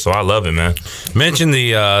atmosphere. So I love it, man. Mentioned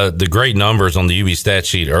the great numbers on the UB stat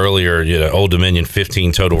sheet earlier. Old Dominion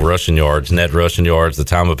 15 total rushing yards, net rushing yards, the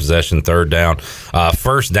time of possession, third down,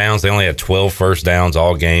 first downs. They only had 12 first downs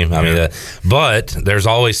all game. But there's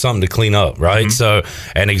always something to clean up, right? Mm-hmm. So,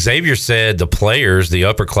 and Xavier said the players, the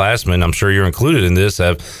upperclassmen, I'm sure you're included in this,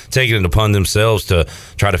 have taken it upon themselves to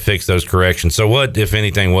try to fix those corrections. So what, if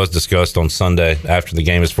anything, was discussed on Sunday after the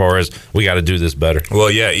game as far as we got to do this better?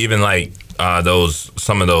 Well, yeah, even like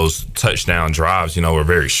some of those touchdown drives, were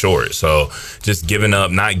very short. So just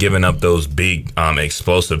not giving up those big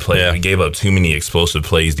explosive plays. Yeah. We gave up too many explosive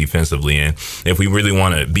plays defensively, and if we really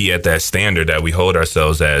want to be at that standard that we hold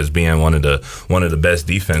ourselves as being one of the best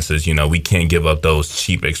defenses, we can't give up those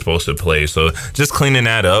cheap explosive plays. So just cleaning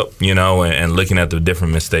that up, and looking at the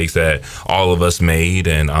different mistakes that all of us made,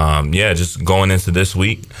 and just going into this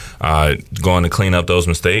week, going to clean up those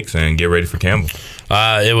mistakes and get ready for Campbell.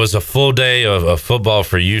 It was a full day of football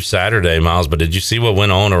for you Saturday, Miles, but did you see what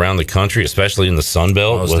went on around the country, especially in the Sun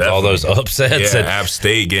Belt, with all those upsets? Yeah, App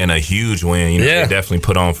State getting a huge win. They definitely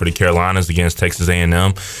put on for the Carolinas against Texas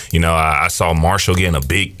A&M. I saw Marshall getting a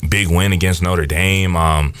big win against Notre Dame.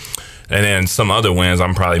 And then some other wins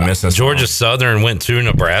I'm probably missing. Georgia Southern went to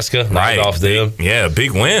Nebraska, right off them. Yeah,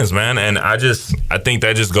 big wins, man. And I think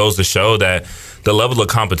that just goes to show that the level of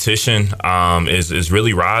competition is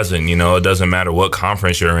really rising. It doesn't matter what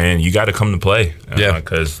conference you're in, you got to come to play.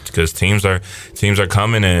 Because teams are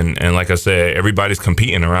coming, and like I said, everybody's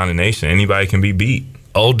competing around the nation. Anybody can be beat.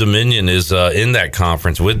 Old Dominion is in that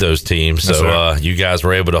conference with those teams, so you guys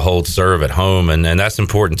were able to hold serve at home, and that's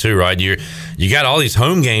important too, right? You got all these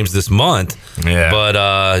home games this month,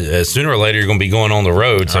 but sooner or later you're going to be going on the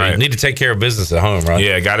road, so you need to take care of business at home, right?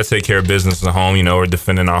 Yeah, got to take care of business at home. We're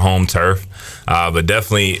defending our home turf, but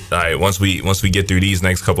definitely once we get through these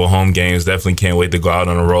next couple of home games, definitely can't wait to go out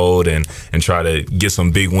on the road and try to get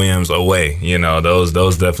some big wins away.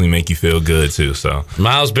 Those definitely make you feel good too. So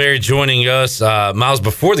Miles Berry joining us, Miles.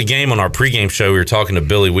 Before the game on our pregame show, we were talking to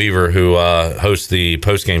Billy Weaver, who hosts the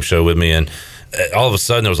postgame show with me, and all of a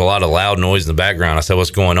sudden there was a lot of loud noise in the background. I said, "What's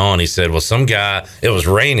going on?" He said, "Well, some guy, it was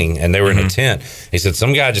raining and they were in a tent." He said,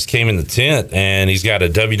 "Some guy just came in the tent and he's got a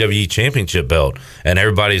WWE championship belt and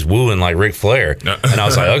everybody's wooing like Ric Flair." And I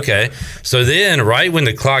was like, okay. So then right when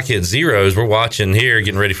the clock hit zeros, we're watching here,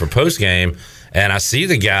 getting ready for postgame, and I see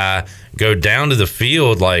the guy go down to the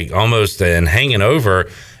field like almost and hanging over.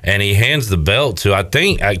 And he hands the belt to, I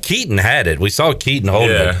think, Keaton had it. We saw Keaton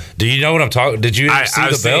holding it. Do you know what I'm talking? Did you see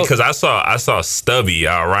the belt? Because I saw Stubby,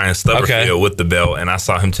 Ryan Stubberfield with the belt, and I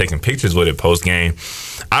saw him taking pictures with it post game.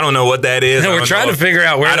 I don't know what that is. We're trying to figure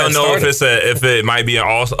out where. I don't know if it might be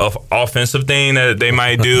an offensive thing that they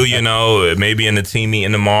might do. You know, maybe in the team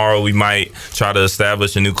meeting tomorrow we might try to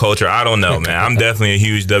establish a new culture. I don't know, man. I'm definitely a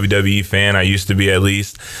huge WWE fan. I used to be at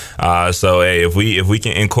least. So hey, if we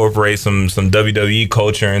can incorporate some WWE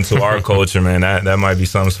culture into our culture, man, that might be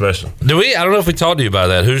something special. I don't know if we talked to you about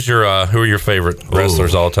that. Who are your favorite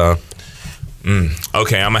wrestlers all time?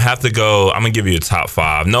 Okay, I'm gonna give you a top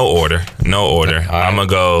 5. No order. Right. I'm gonna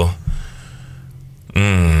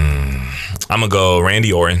go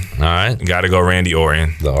Randy Orton. All right, gotta go Randy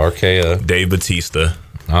Orton. The RKO. Dave Bautista.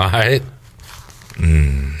 All right.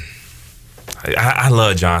 I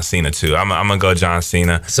love John Cena too. I'm gonna go John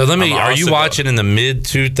Cena. So are you watching in the mid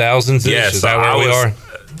 2000s? Yes, is that where we are?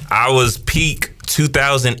 I was peak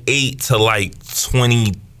 2008 to like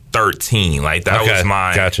 2013. Like that was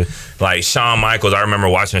my gotcha. Like Shawn Michaels. I remember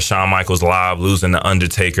watching Shawn Michaels live losing the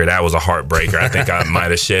Undertaker. That was a heartbreaker. I think I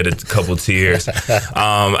might have shed a couple tears. And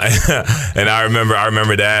I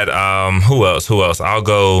remember that. Who else?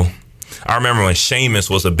 I remember when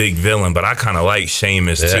Sheamus was a big villain, but I kind of like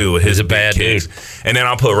Sheamus too. With his a bad kicks. dude. And then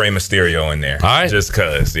I'll put Rey Mysterio in there. All right. Just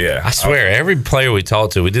because, yeah. I swear, every player we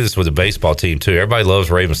talked to, we did this with the baseball team too. Everybody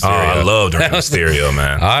loves Rey Mysterio. Oh, I loved Rey Mysterio,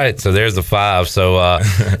 man. All right, so there's the 5. So, got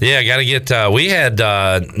to get, we had,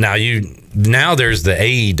 now there's the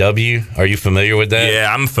AEW. Are you familiar with that?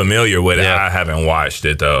 Yeah, I'm familiar with it. I haven't watched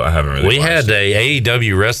it, though. I haven't really watched it. We had a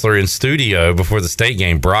AEW wrestler in studio before the state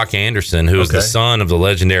game, Brock Anderson, who is the son of the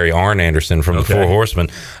legendary Arn Anderson from the Four Horsemen.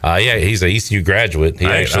 He's an ECU graduate. He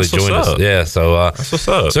actually joined us. Yeah, so that's what's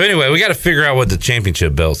up. So anyway, we got to figure out what the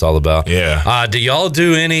championship belt's all about. Yeah. Do y'all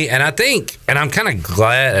do any? And I think, and I'm kind of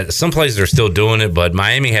glad some places are still doing it, but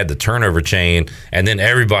Miami had the turnover chain, and then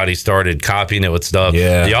everybody started copying it with stuff.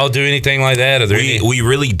 Yeah. Do y'all do anything like that? We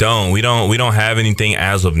really don't. We don't have anything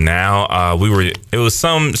as of now. It was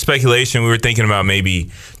some speculation. We were thinking about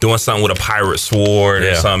maybe doing something with a pirate sword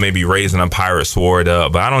or something, maybe raising a pirate sword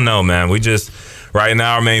up. But I don't know, man. We just right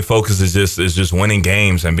now our main focus is just winning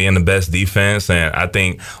games and being the best defense, and I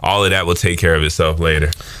think all of that will take care of itself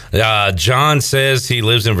later. John says he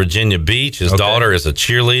lives in Virginia Beach. His daughter is a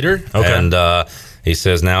cheerleader, and he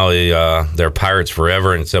says now they're Pirates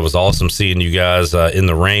forever, and said it was awesome seeing you guys in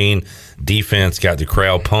the rain. Defense got the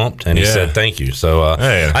crowd pumped, and he said thank you. So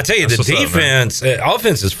I tell you, the defense,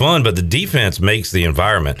 offense is fun, but the defense makes the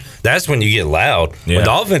environment. That's when you get loud. Yeah. When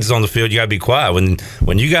the offense is on the field, you got to be quiet.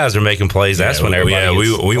 When you guys are making plays, that's when everybody.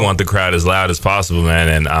 We want the crowd as loud as possible, man.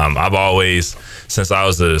 And I've always, since I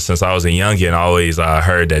was a youngin, always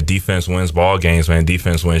heard that defense wins ball games, man.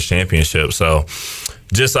 Defense wins championships. So.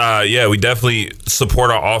 Just we definitely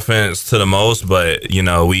support our offense to the most, but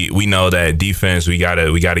we know that defense we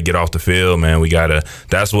gotta get off the field, man.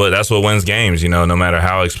 That's what wins games, no matter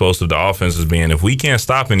how explosive the offense is being. If we can't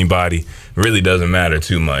stop anybody, it really doesn't matter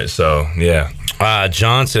too much. So yeah.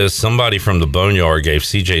 John says somebody from the Boneyard gave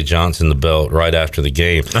C.J. Johnson the belt right after the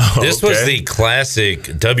game. This was the classic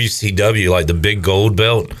WCW, like the big gold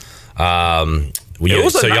belt. So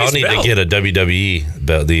y'all need to get a WWE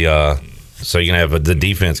belt. So you can have the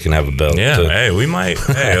defense can have a belt. Yeah, we might.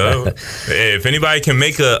 If anybody can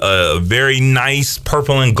make a very nice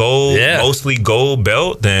purple and gold, mostly gold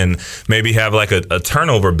belt, then maybe have like a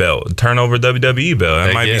turnover belt, turnover WWE belt.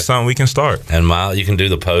 That might be something we can start. And you can do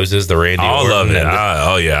the poses, the Randy Orton. All of it.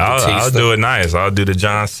 I'll do it nice. I'll do the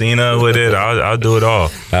John Cena with it. I'll do it all. All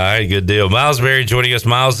right, good deal. Miles Berry joining us.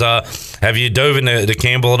 Miles, have you dove into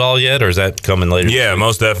Campbell at all yet, or is that coming later? Yeah,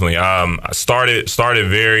 most definitely. I started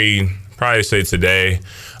very. Probably say today,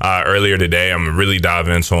 earlier today. I'm really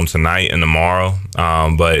diving into them tonight and tomorrow.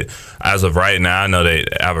 But as of right now, I know they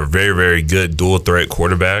have a very, very good dual threat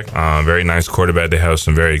quarterback. Very nice quarterback. They have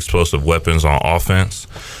some very explosive weapons on offense.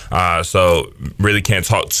 So really can't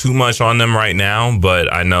talk too much on them right now,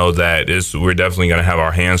 but I know that we're definitely going to have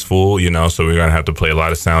our hands full, so we're going to have to play a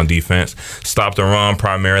lot of sound defense, stop the run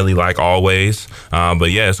primarily like always.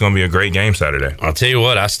 But yeah, it's going to be a great game Saturday. I'll tell you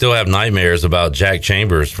what, I still have nightmares about Jack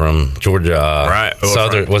Chambers from Georgia. Right.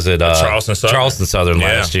 Southern, was it Charleston Southern? Charleston Southern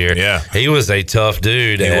last year. Yeah. He was a tough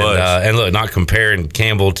dude. He was. And look, not comparing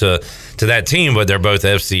Campbell to that team, but they're both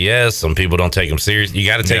FCS. Some people don't take them serious. You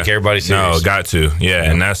got to take everybody serious. No, got to.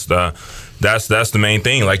 Yeah, and that's that's the main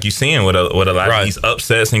thing. Like you're seeing with a lot of these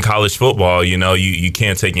upsets in college football, you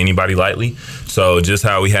can't take anybody lightly. So just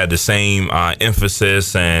how we had the same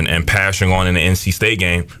emphasis and passion going in the NC State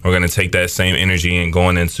game, we're going to take that same energy and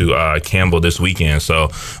going into Campbell this weekend. So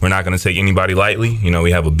we're not going to take anybody lightly.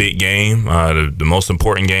 We have a big game. The most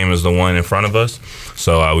important game is the one in front of us.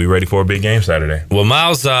 So we ready for a big game Saturday. Well,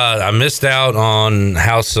 Miles, I missed out on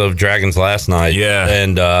House of Dragons last night. Yeah.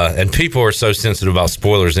 And people are so sensitive about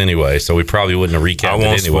spoilers anyway, so we probably wouldn't have recapped it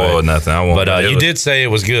anyway. I won't spoil nothing. But you did say it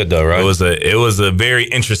was good, though, right? It was a very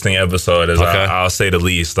interesting episode, as I'll say the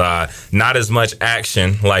least. Not as much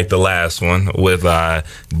action like the last one with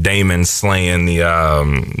Damon slaying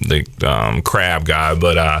the crab guy,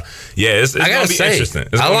 but it's going to be interesting.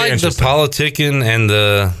 I like the politicking and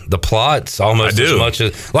the plots almost as much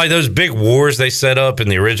as like those big wars they set up in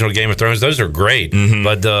the original Game of Thrones. Those are great,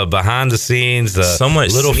 but the behind the scenes, so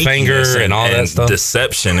much Littlefinger and all that stuff,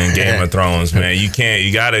 deception in Game of Thrones, man.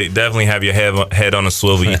 You got to definitely have your head on a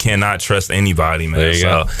swivel. You cannot trust anybody, man. There you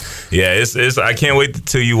go. Yeah, it's. I can't wait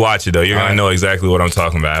till you watch it, though. You're gonna know exactly what I'm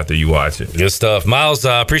talking about after you watch it. Good stuff, Miles.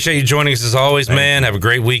 Appreciate you joining us as always, man. Have a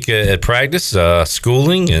great week at practice,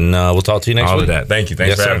 schooling, and we'll talk to you next week. All of that. Thank you.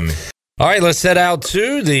 Thanks for having me. All right, let's head out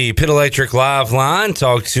to the Pit Electric Live line.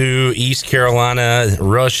 Talk to East Carolina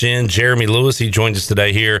rush-in Jeremy Lewis. He joined us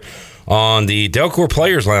today here on the Delcor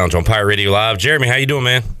Players Lounge on Pirate Radio Live. Jeremy, how you doing,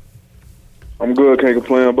 man? I'm good. Can't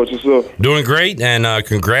complain. How about yourself? Doing great, and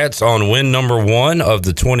congrats on win number 1 of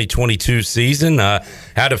the 2022 season.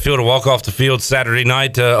 How'd it feel to walk off the field Saturday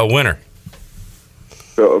night a winner?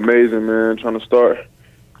 Felt amazing, man. Trying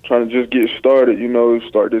to just get started,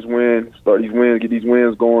 start these wins, get these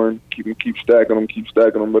wins going, keep stacking them,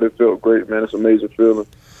 but it felt great, man. It's an amazing feeling.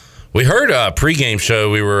 We heard a pregame show.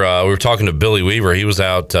 We were talking to Billy Weaver. He was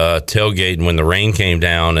out tailgating when the rain came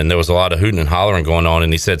down, and there was a lot of hooting and hollering going on.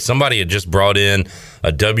 And he said somebody had just brought in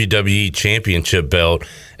a WWE Championship belt,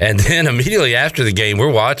 and then immediately after the game,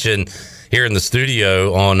 we're watching here in the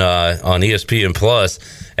studio on ESPN Plus,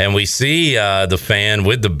 and we see the fan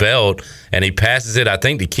with the belt, and he passes it, I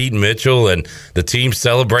think, to Keaton Mitchell, and the team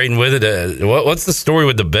celebrating with it. What's the story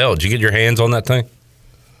with the belt? Did you get your hands on that thing?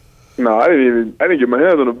 No, I didn't get my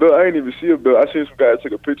hands on the belt. I didn't even see a belt. I seen some guys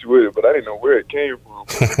take a picture with it, but I didn't know where it came from.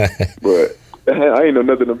 But I ain't know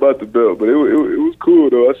nothing about the belt, but it was cool,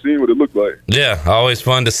 though. I seen what it looked like. Yeah, always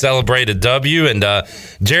fun to celebrate a W. And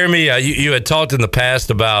Jeremy, you had talked in the past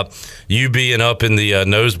about you being up in the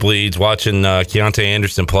nosebleeds watching Keontae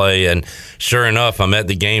Anderson play, and sure enough, I'm at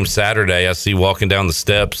the game Saturday. I see walking down the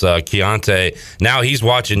steps Keontae. Now he's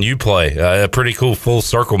watching you play. A pretty cool full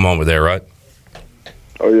circle moment there, right?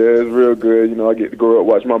 Oh, yeah, it's real good. I get to grow up,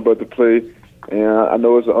 watch my brother play, and I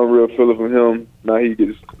know it's an unreal feeling from him. Now he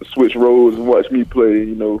gets to switch roles and watch me play,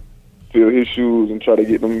 fill his shoes and try to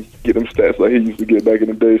get them stats like he used to get back in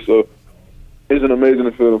the day. So it's an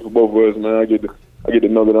amazing feeling for both of us, man. I get to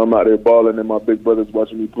know that I'm out there balling and my big brother's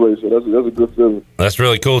watching me play, so that's a good feeling. That's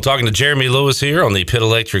really cool. Talking to Jeremy Lewis here on the Pit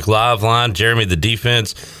Electric Live line. Jeremy, the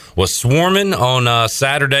defense was swarming on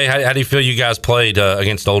Saturday. How do you feel you guys played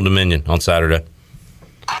against Old Dominion on Saturday?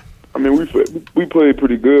 I mean, we played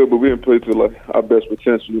pretty good, but we didn't play to our best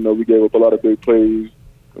potential. We gave up a lot of big plays,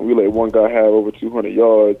 and we let one guy have over 200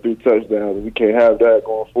 yards, 3 touchdowns, and we can't have that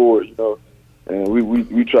going forward. And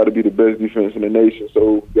we try to be the best defense in the nation,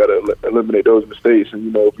 so we got to eliminate those mistakes.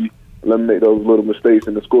 And if we eliminate those little mistakes,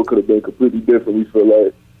 and the score could have been completely different, we feel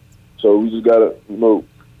like. So we just got to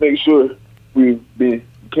make sure we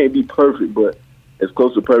can't be perfect, but as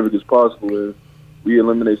close to perfect as possible. And we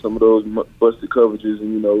eliminate some of those busted coverages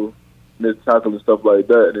and missed tackle and stuff like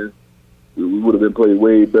that, and we would have been playing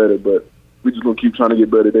way better. But we just gonna keep trying to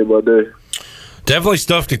get better day by day. Definitely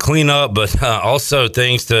stuff to clean up, but also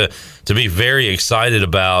things to be very excited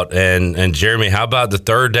about. And Jeremy, how about the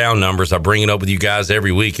third down numbers? I bring it up with you guys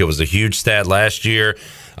every week. It was a huge stat last year.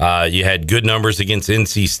 You had good numbers against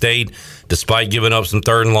NC State, despite giving up some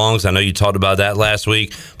third and longs. I know you talked about that last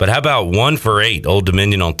week. But how about 1 for 8, Old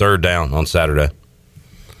Dominion on third down on Saturday?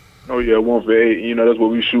 Oh, yeah, 1 for 8. That's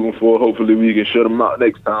what we're shooting for. Hopefully we can shut them out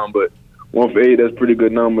next time. But 1 for 8, that's pretty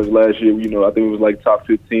good numbers. Last year, I think it was like top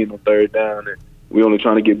 15 on third down. And we're only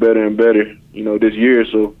trying to get better and better, this year.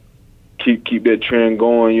 So keep that trend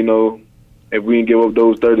going, If we can give up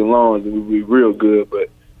those 30 longs, then we'll be real good. But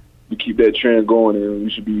we keep that trend going, and we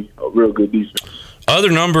should be a real good defense.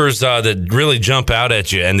 Other numbers that really jump out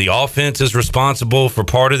at you, and the offense is responsible for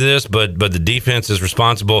part of this, but the defense is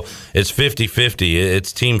responsible. It's 50-50.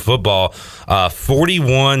 It's team football.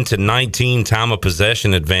 41-19 time of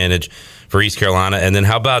possession advantage for East Carolina. And then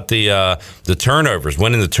how about the turnovers,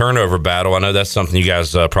 winning the turnover battle? I know that's something you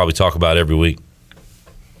guys probably talk about every week.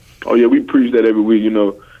 Oh yeah, we preach that every week.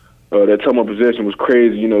 That time of possession was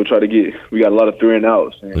crazy. We got a lot of 3 and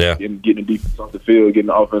outs, and getting the defense off the field, getting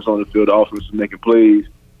the offense on the field, the offense was making plays,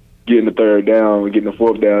 getting the 3rd down, getting the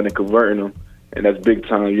 4th down, and converting them. And that's big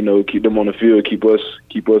time. Keep them on the field, keep us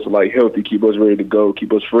like healthy, keep us ready to go,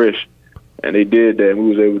 keep us fresh. And they did that, and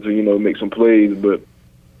we was able to make some plays. But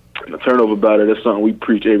the turnover battle, that's something we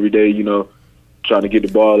preach every day. Trying to get the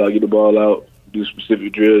ball out, do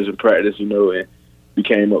specific drills in practice. And we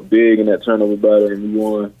came up big in that turnover battle, and we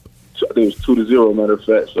won. I think it was 2-0, matter of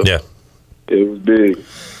fact. So it was big.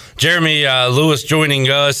 Jeremy Lewis joining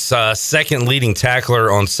us, second leading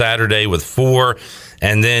tackler on Saturday with 4,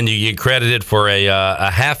 and then you get credited for a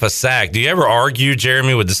half a sack. Do you ever argue,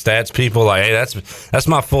 Jeremy, with the stats people? Like, hey, that's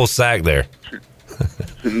my full sack there.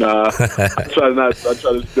 Nah, I try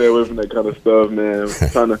to stay away from that kind of stuff, man.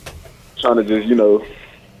 I'm trying to just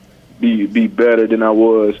be better than I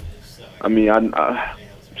was. I mean, I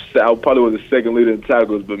probably was the second leader in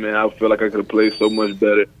tackles, but man, I feel like I could have played so much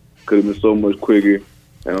better, could have been so much quicker.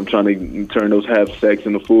 And I'm trying to turn those half sacks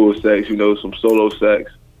into full sacks, some solo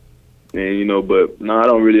sacks. And but no, I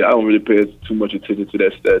don't really pay too much attention to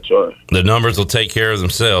that stat chart. The numbers will take care of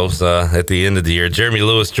themselves at the end of the year. Jeremy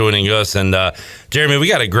Lewis joining us, and Jeremy, we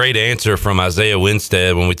got a great answer from Isaiah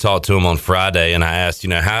Winstead when we talked to him on Friday, and I asked,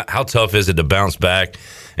 how tough is it to bounce back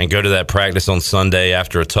and go to that practice on Sunday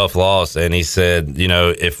after a tough loss? And he said,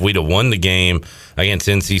 if we'd have won the game against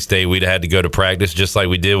NC State, we'd have had to go to practice just like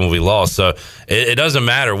we did when we lost. So it doesn't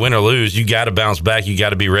matter win or lose. You got to bounce back. You got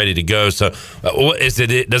to be ready to go. So does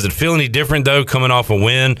it feel any different, though, coming off a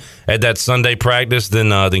win at that Sunday practice than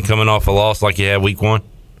coming off a loss like you had week 1?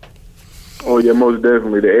 Oh, yeah, most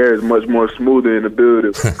definitely. The air is much more smoother in the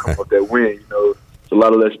building when you come off that win. There's a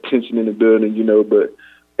lot of less tension in the building, but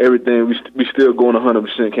everything, we still going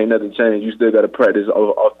 100%. Can't nothing change. You still got to practice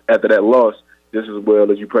after that loss just as well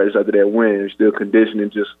as you practice after that win. You're still conditioning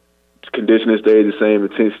stays the same,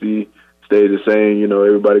 intensity stays the same.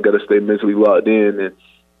 Everybody got to stay mentally locked in, and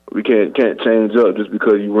we can't change up just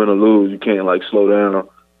because you win or lose. You can't slow down,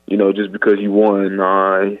 just because you won.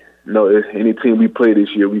 No, any team we play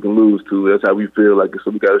this year, we can lose to. That's how we feel like it.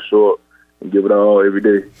 So we got to show up and give it all every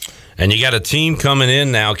day. And you got a team coming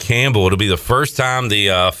in now, Campbell. It'll be the first time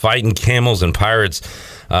the Fighting Camels and Pirates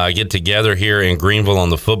get together here in Greenville on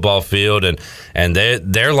the football field, and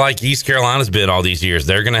they're like East Carolina's been all these years.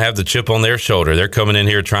 They're going to have the chip on their shoulder. They're coming in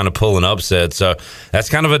here trying to pull an upset. So that's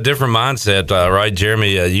kind of a different mindset, right,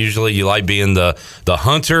 Jeremy? Usually you like being the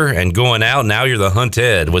hunter and going out. Now you're the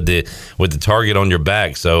hunted with the target on your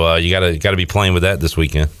back. So you got to be playing with that this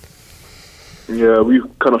weekend. Yeah, we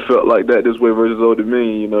kind of felt like that this way versus Old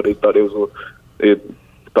Dominion. They thought it was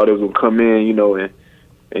gonna come in,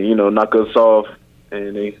 and knock us off.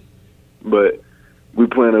 But we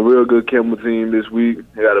playing a real good Campbell team this week.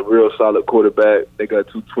 They got a real solid quarterback. They got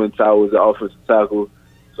 2 twin towers at offensive tackle.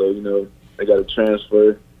 So they got a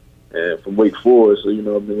transfer and from Wake Forest. So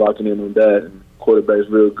I've been locking in on that. And quarterback's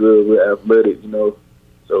real good, real athletic.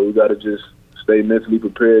 So we got to just stay mentally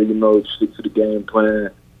prepared. Stick to the game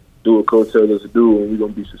plan. Do what coach tells us to do, and we're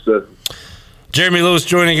going to be successful. Jeremy Lewis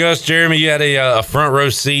joining us. Jeremy, you had a front row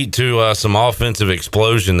seat to some offensive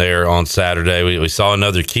explosion there on Saturday. We saw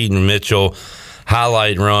another Keaton Mitchell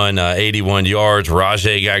highlight run, 81 yards.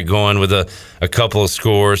 Rajay got going with a couple of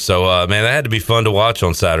scores. So, man, that had to be fun to watch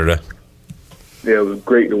on Saturday. Yeah, it was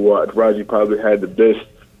great to watch. Rajay probably had the best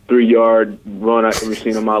 3-yard run I've ever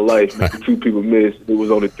seen in my life. 2 people missed. It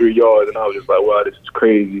was only 3 yards, and I was just like, wow, this is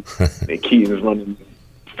crazy. And Keaton is running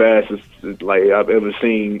fastest I've ever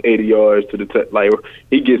seen, 80 yards to the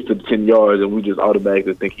he gets to the 10 yards and we just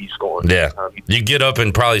automatically think he's scoring. Yeah, you get up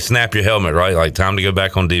and probably snap your helmet, right? Like, time to go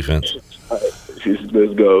back on defense.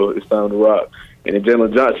 Let's go. It's time to rock. And then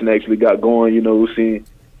Jalen Johnson actually got going.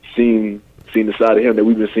 Seen the side of him that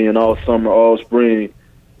we've been seeing all summer, all spring,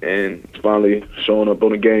 and finally showing up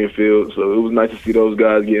on the game field. So it was nice to see those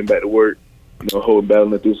guys getting back to work.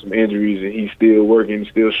 Battling through some injuries, and he's still working,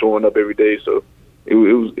 still showing up every day. So it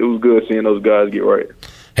was good seeing those guys get right.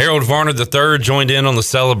 Harold Varner III joined in on the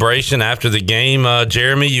celebration after the game.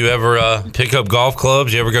 Jeremy, you ever pick up golf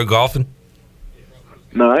clubs? You ever go golfing?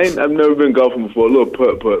 No, I've never been golfing before. A little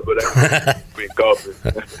putt, but I've been golfing.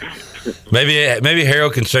 maybe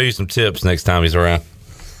Harold can show you some tips next time he's around.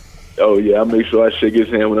 Oh, yeah, I'll make sure I shake his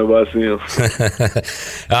hand whenever I see him.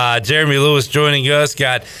 Jeremy Lewis joining us.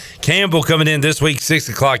 Got Campbell coming in this week, 6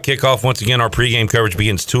 o'clock kickoff. Once again, our pregame coverage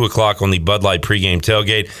begins 2 o'clock on the Bud Light pregame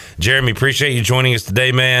tailgate. Jeremy, appreciate you joining us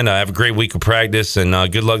today, man. Have a great week of practice, and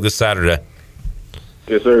good luck this Saturday.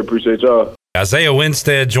 Yes, sir. Appreciate y'all. Isaiah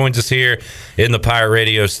Winstead joins us here in the Pirate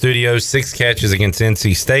Radio studio. 6 catches against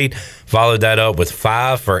NC State. Followed that up with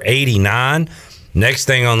 5 for 89. Next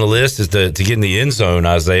thing on the list is to get in the end zone,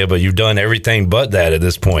 Isaiah, but you've done everything but that at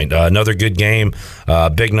this point. Another good game,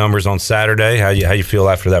 big numbers on Saturday. How you feel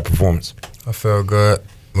after that performance? I feel good.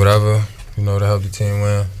 Whatever, to help the team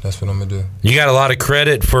win, that's what I'm going to do. You got a lot of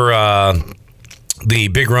credit for the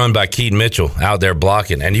big run by Keaton Mitchell out there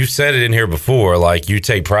blocking. And you said it in here before, like you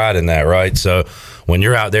take pride in that, right? So when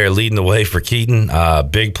you're out there leading the way for Keaton,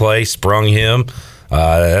 big play, sprung him.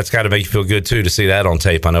 That's got to make you feel good, too, to see that on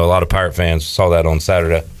tape. I know a lot of Pirate fans saw that on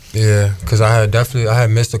Saturday. Yeah, because I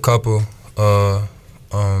had missed a couple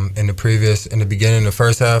in the beginning of the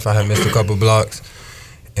first half. I had missed a couple blocks.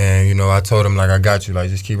 And, I told him, I got you.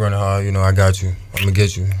 Just keep running hard. I got you. I'm going to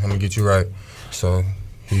get you. I'm going to get you right. So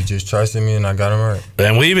he just trusted me, and I got him right.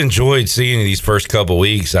 And we've enjoyed seeing you these first couple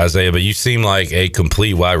weeks, Isaiah, but you seem like a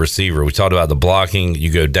complete wide receiver. We talked about the blocking. You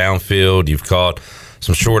go downfield. You've caught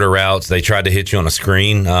some shorter routes. They tried to hit you on a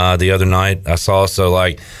screen the other night, I saw. So,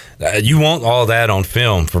 you want all that on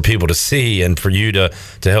film for people to see and for you to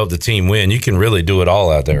help the team win. You can really do it all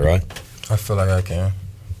out there, right? I feel like I can.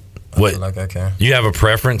 I feel like I can. You have a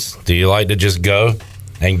preference? Do you like to just go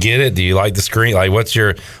and get it? Do you like the screen? What's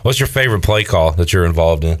your favorite play call that you're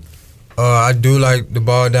involved in? I do like the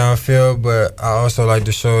ball downfield, but I also like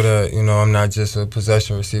to show that, I'm not just a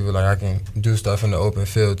possession receiver. I can do stuff in the open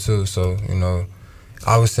field, too. So,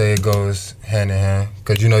 I would say it goes hand in hand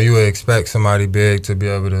because, you would expect somebody big to be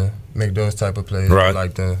able to make those type of plays. Right.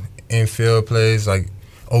 Like the infield plays,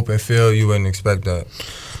 open field, you wouldn't expect that.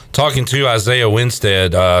 Talking to Isaiah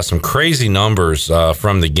Winstead, some crazy numbers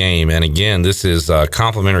from the game. And again, this is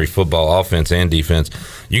complimentary football, offense and defense.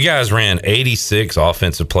 You guys ran 86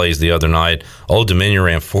 offensive plays the other night. Old Dominion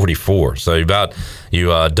ran 44. So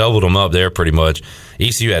you doubled them up there pretty much.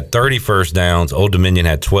 ECU had 30 first downs. Old Dominion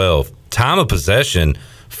had 12. Time of possession,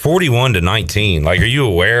 41-19. Are you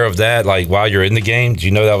aware of that? While you're in the game, did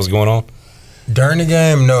you know that was going on? During the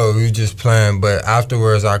game, no, we were just playing. But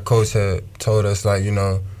afterwards, our coach had told us,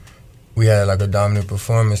 we had a dominant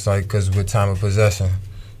performance, because with time of possession.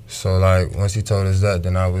 So once he told us that,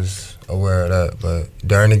 then I was aware of that. But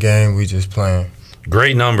during the game, we just playing.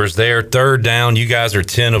 Great numbers there. Third down, you guys are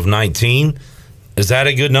 10 of 19. Is that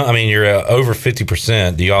a good number? I mean, you're over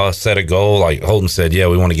 50%. Do y'all set a goal? Holden said, yeah,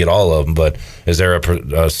 we want to get all of them. But is there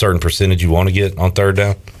a certain percentage you want to get on third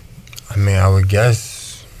down? I mean, I would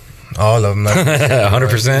guess all of them. 100%?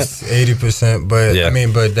 80%. But, yeah.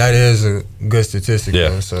 But that is a good statistic, yeah.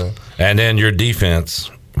 Though. So. And then your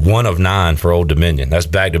defense, 1 of 9 for Old Dominion. That's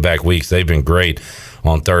back-to-back weeks. They've been great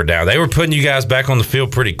on third down. They were putting you guys back on the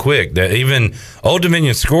field pretty quick. Even Old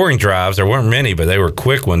Dominion scoring drives, there weren't many, but they were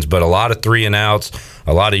quick ones. But a lot of 3-and-outs,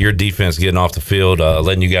 a lot of your defense getting off the field,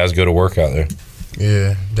 letting you guys go to work out there.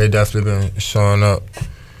 Yeah, they definitely been showing up.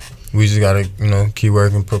 We just got to, keep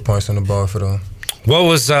working, put points on the board for them. What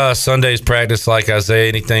was Sunday's practice like, Isaiah?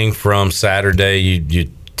 Anything from Saturday? Your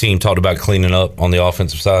team talked about cleaning up on the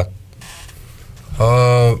offensive side?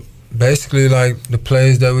 Basically, the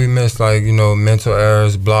plays that we missed, mental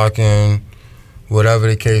errors, blocking, whatever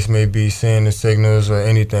the case may be, seeing the signals or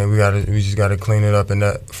anything, we just gotta clean it up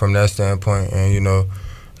from that standpoint. And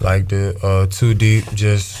the too deep,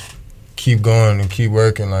 just keep going and keep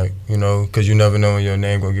working, because you never know when your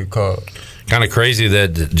name gonna get called. Kind of crazy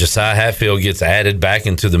that Josiah Hatfield gets added back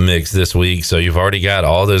into the mix this week. So you've already got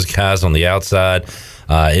all those guys on the outside.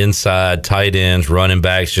 Inside, tight ends, running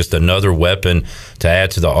backs, just another weapon to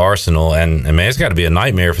add to the arsenal. And man, it's got to be a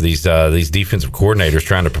nightmare for these defensive coordinators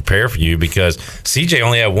trying to prepare for you because CJ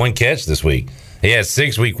only had 1 catch this week. He had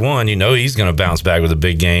 6 week 1. He's going to bounce back with a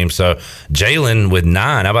big game. So Jalen with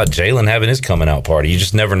 9. How about Jalen having his coming out party? You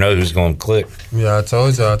just never know who's going to click. Yeah, I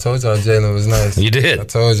told y'all Jalen was nice. You did. I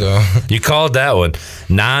told y'all. You called that one.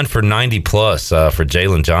 9 for 90 plus for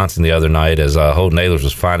Jalen Johnson the other night as Holden Ahlers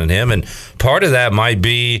was finding him. And part of that might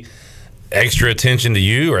be extra attention to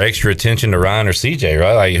you or extra attention to Ryan or CJ,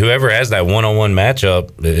 right? Whoever has that one-on-one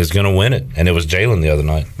matchup is going to win it. And it was Jalen the other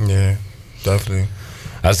night. Yeah, definitely.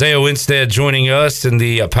 Isaiah Winstead joining us in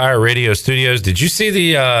the Pirate Radio studios. Did you see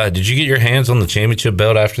did you get your hands on the championship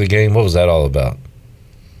belt after the game? What was that all about?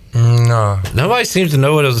 No. Nobody seems to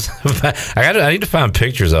know what it was about. I need to find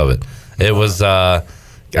pictures of it. It was, I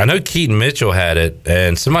know Keaton Mitchell had it,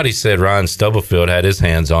 and somebody said Ryan Stubblefield had his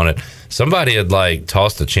hands on it. Somebody had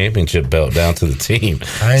tossed the championship belt down to the team.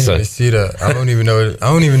 I didn't even see that. I don't even know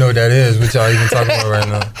what that is. What y'all even talking about right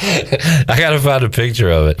now? I gotta find a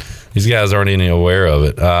picture of it. These guys aren't even aware of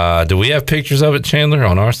it. Do we have pictures of it, Chandler,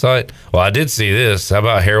 on our site? Well, I did see this. How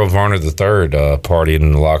about Harold Varner III partying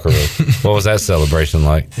in the locker room? What was that celebration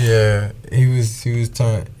like? Yeah, He was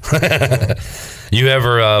turned. You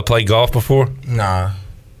ever played golf before? Nah.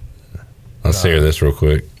 Let's hear this real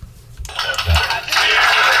quick.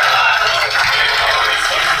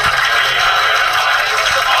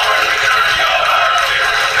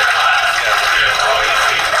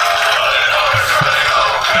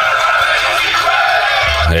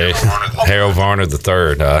 Harold Varner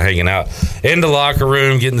III hanging out in the locker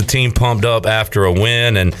room, getting the team pumped up after a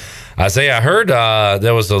win. And Isaiah, I heard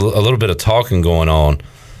there was a little bit of talking going on.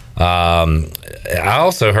 I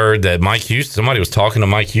also heard that Mike Houston, somebody was talking to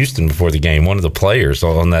Mike Houston before the game, one of the players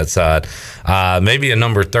on that side, maybe a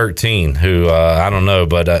number 13 who I don't know,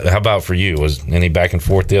 but how about for you? Was any back and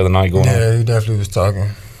forth the other night going on? Yeah, he definitely was talking.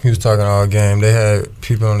 He was talking all game. They had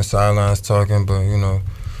people on the sidelines talking, but, you know,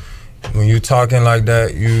 when you talking like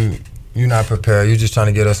that, you're not prepared. You're just trying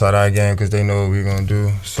to get us out of our game because they know what we're going to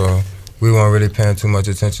do. So we weren't really paying too much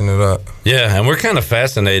attention to that. Yeah, and we're kind of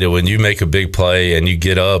fascinated when you make a big play and you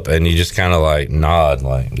get up and you just kind of like nod,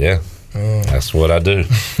 like, yeah, that's what I do.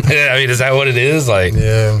 Yeah, I mean, is that what it is? Like,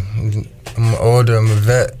 yeah, I'm older. I'm a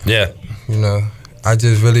vet. Yeah. You know, I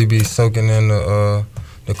just really be soaking in the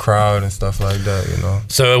crowd and stuff like that, you know.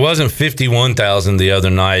 So it wasn't 51,000 the other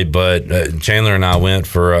night, but Chandler and I went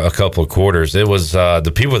for a couple of quarters. It was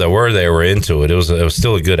the people that were there were into it. It was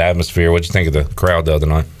still a good atmosphere. What'd you think of the crowd the other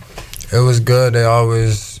night? It was good. They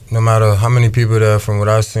always, no matter how many people there, from what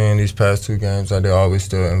I've seen these past two games, like, they always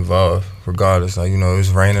still involved, regardless. Like, you know, it's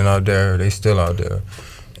raining out there, they still out there.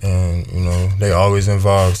 And, you know, they always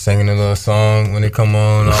involved, singing a little song when they come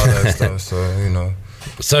on, all that stuff. So, you know.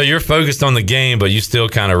 So you're focused on the game, but you still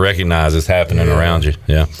kind of recognize it's happening around you.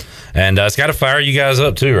 Yeah. And it's got to fire you guys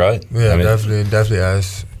up too, right? Yeah, I mean, definitely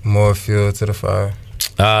adds more fuel to the fire.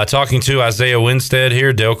 Talking to Isaiah Winstead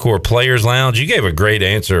here, Delcor Players Lounge. You gave a great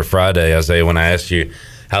answer Friday, Isaiah, when I asked you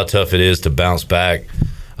how tough it is to bounce back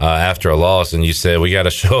after a loss, and you said we got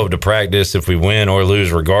to show up to practice if we win or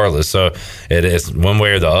lose regardless. So it is one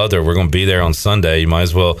way or the other. We're going to be there on Sunday. You might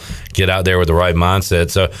as well get out there with the right mindset.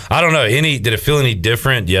 So I don't know. Did it feel any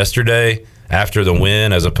different yesterday after the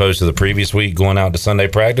win as opposed to the previous week going out to Sunday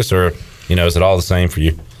practice, or, you know, is it all the same for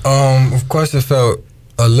you? Of course it felt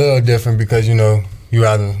a little different because, you know, you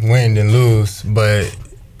rather win than lose. But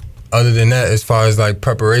other than that, as far as like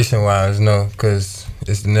preparation wise, no, because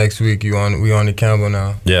it's the next week. We on the Campbell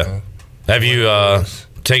now. Yeah. Have you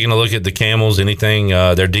taken a look at the Camels? Anything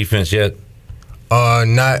their defense yet?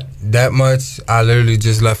 Not that much. I literally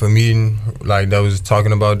just left a meeting like that was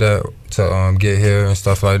talking about that to get here and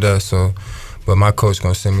stuff like that. So, but my coach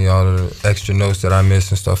gonna send me all of the extra notes that I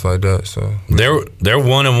missed and stuff like that. So they're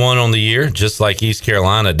 1-1 on the year, just like East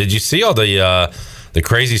Carolina. Did you see all the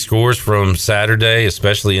crazy scores from Saturday,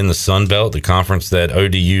 especially in the Sun Belt, the conference that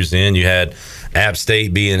ODU's in? You had App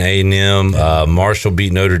State beating A&M, Marshall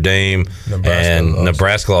beat Notre Dame,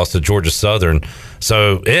 Nebraska lost to Georgia Southern.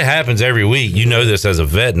 So it happens every week. You know this as a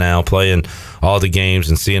vet now, playing all the games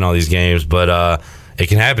and seeing all these games, but it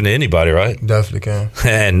can happen to anybody, right? Definitely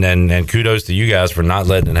can. And kudos to you guys for not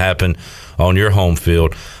letting it happen on your home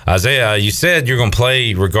field. Isaiah, you said you're going to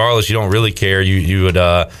play regardless. You don't really care. You would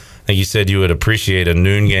I think you said you would appreciate a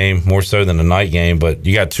noon game more so than a night game, but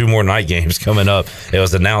you got 2 more night games coming up. It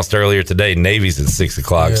was announced earlier today. Navy's at 6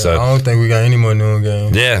 o'clock. Yeah, so I don't think we got any more noon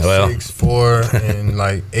games. Yeah, well, 6, 4, and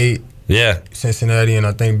like 8. Yeah, Cincinnati, and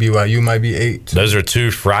I think BYU might be 8 too. Those are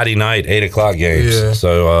 2 Friday night 8 o'clock games. Yeah.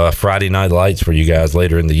 So Friday night lights for you guys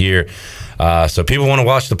later in the year. So people want to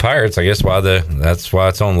watch the Pirates. I guess that's why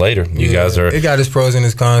it's on later. You guys are. It got its pros and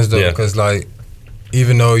its cons though, because like,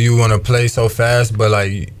 even though you want to play so fast, but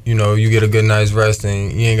like, you know, you get a good night's rest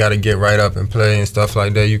and you ain't got to get right up and play and stuff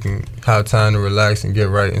like that. You can have time to relax and get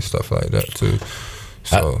right and stuff like that too.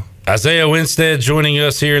 So Isaiah Winstead joining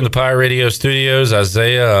us here in the Pirate Radio studios.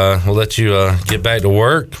 Isaiah, we'll let you get back to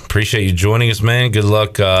work. Appreciate you joining us, man. Good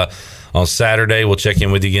luck on Saturday. We'll check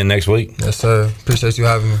in with you again next week. Yes, sir. Appreciate you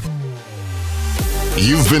having me.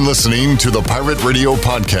 You've been listening to the Pirate Radio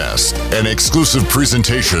Podcast, an exclusive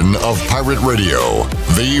presentation of Pirate Radio,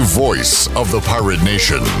 the voice of the Pirate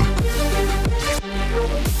Nation.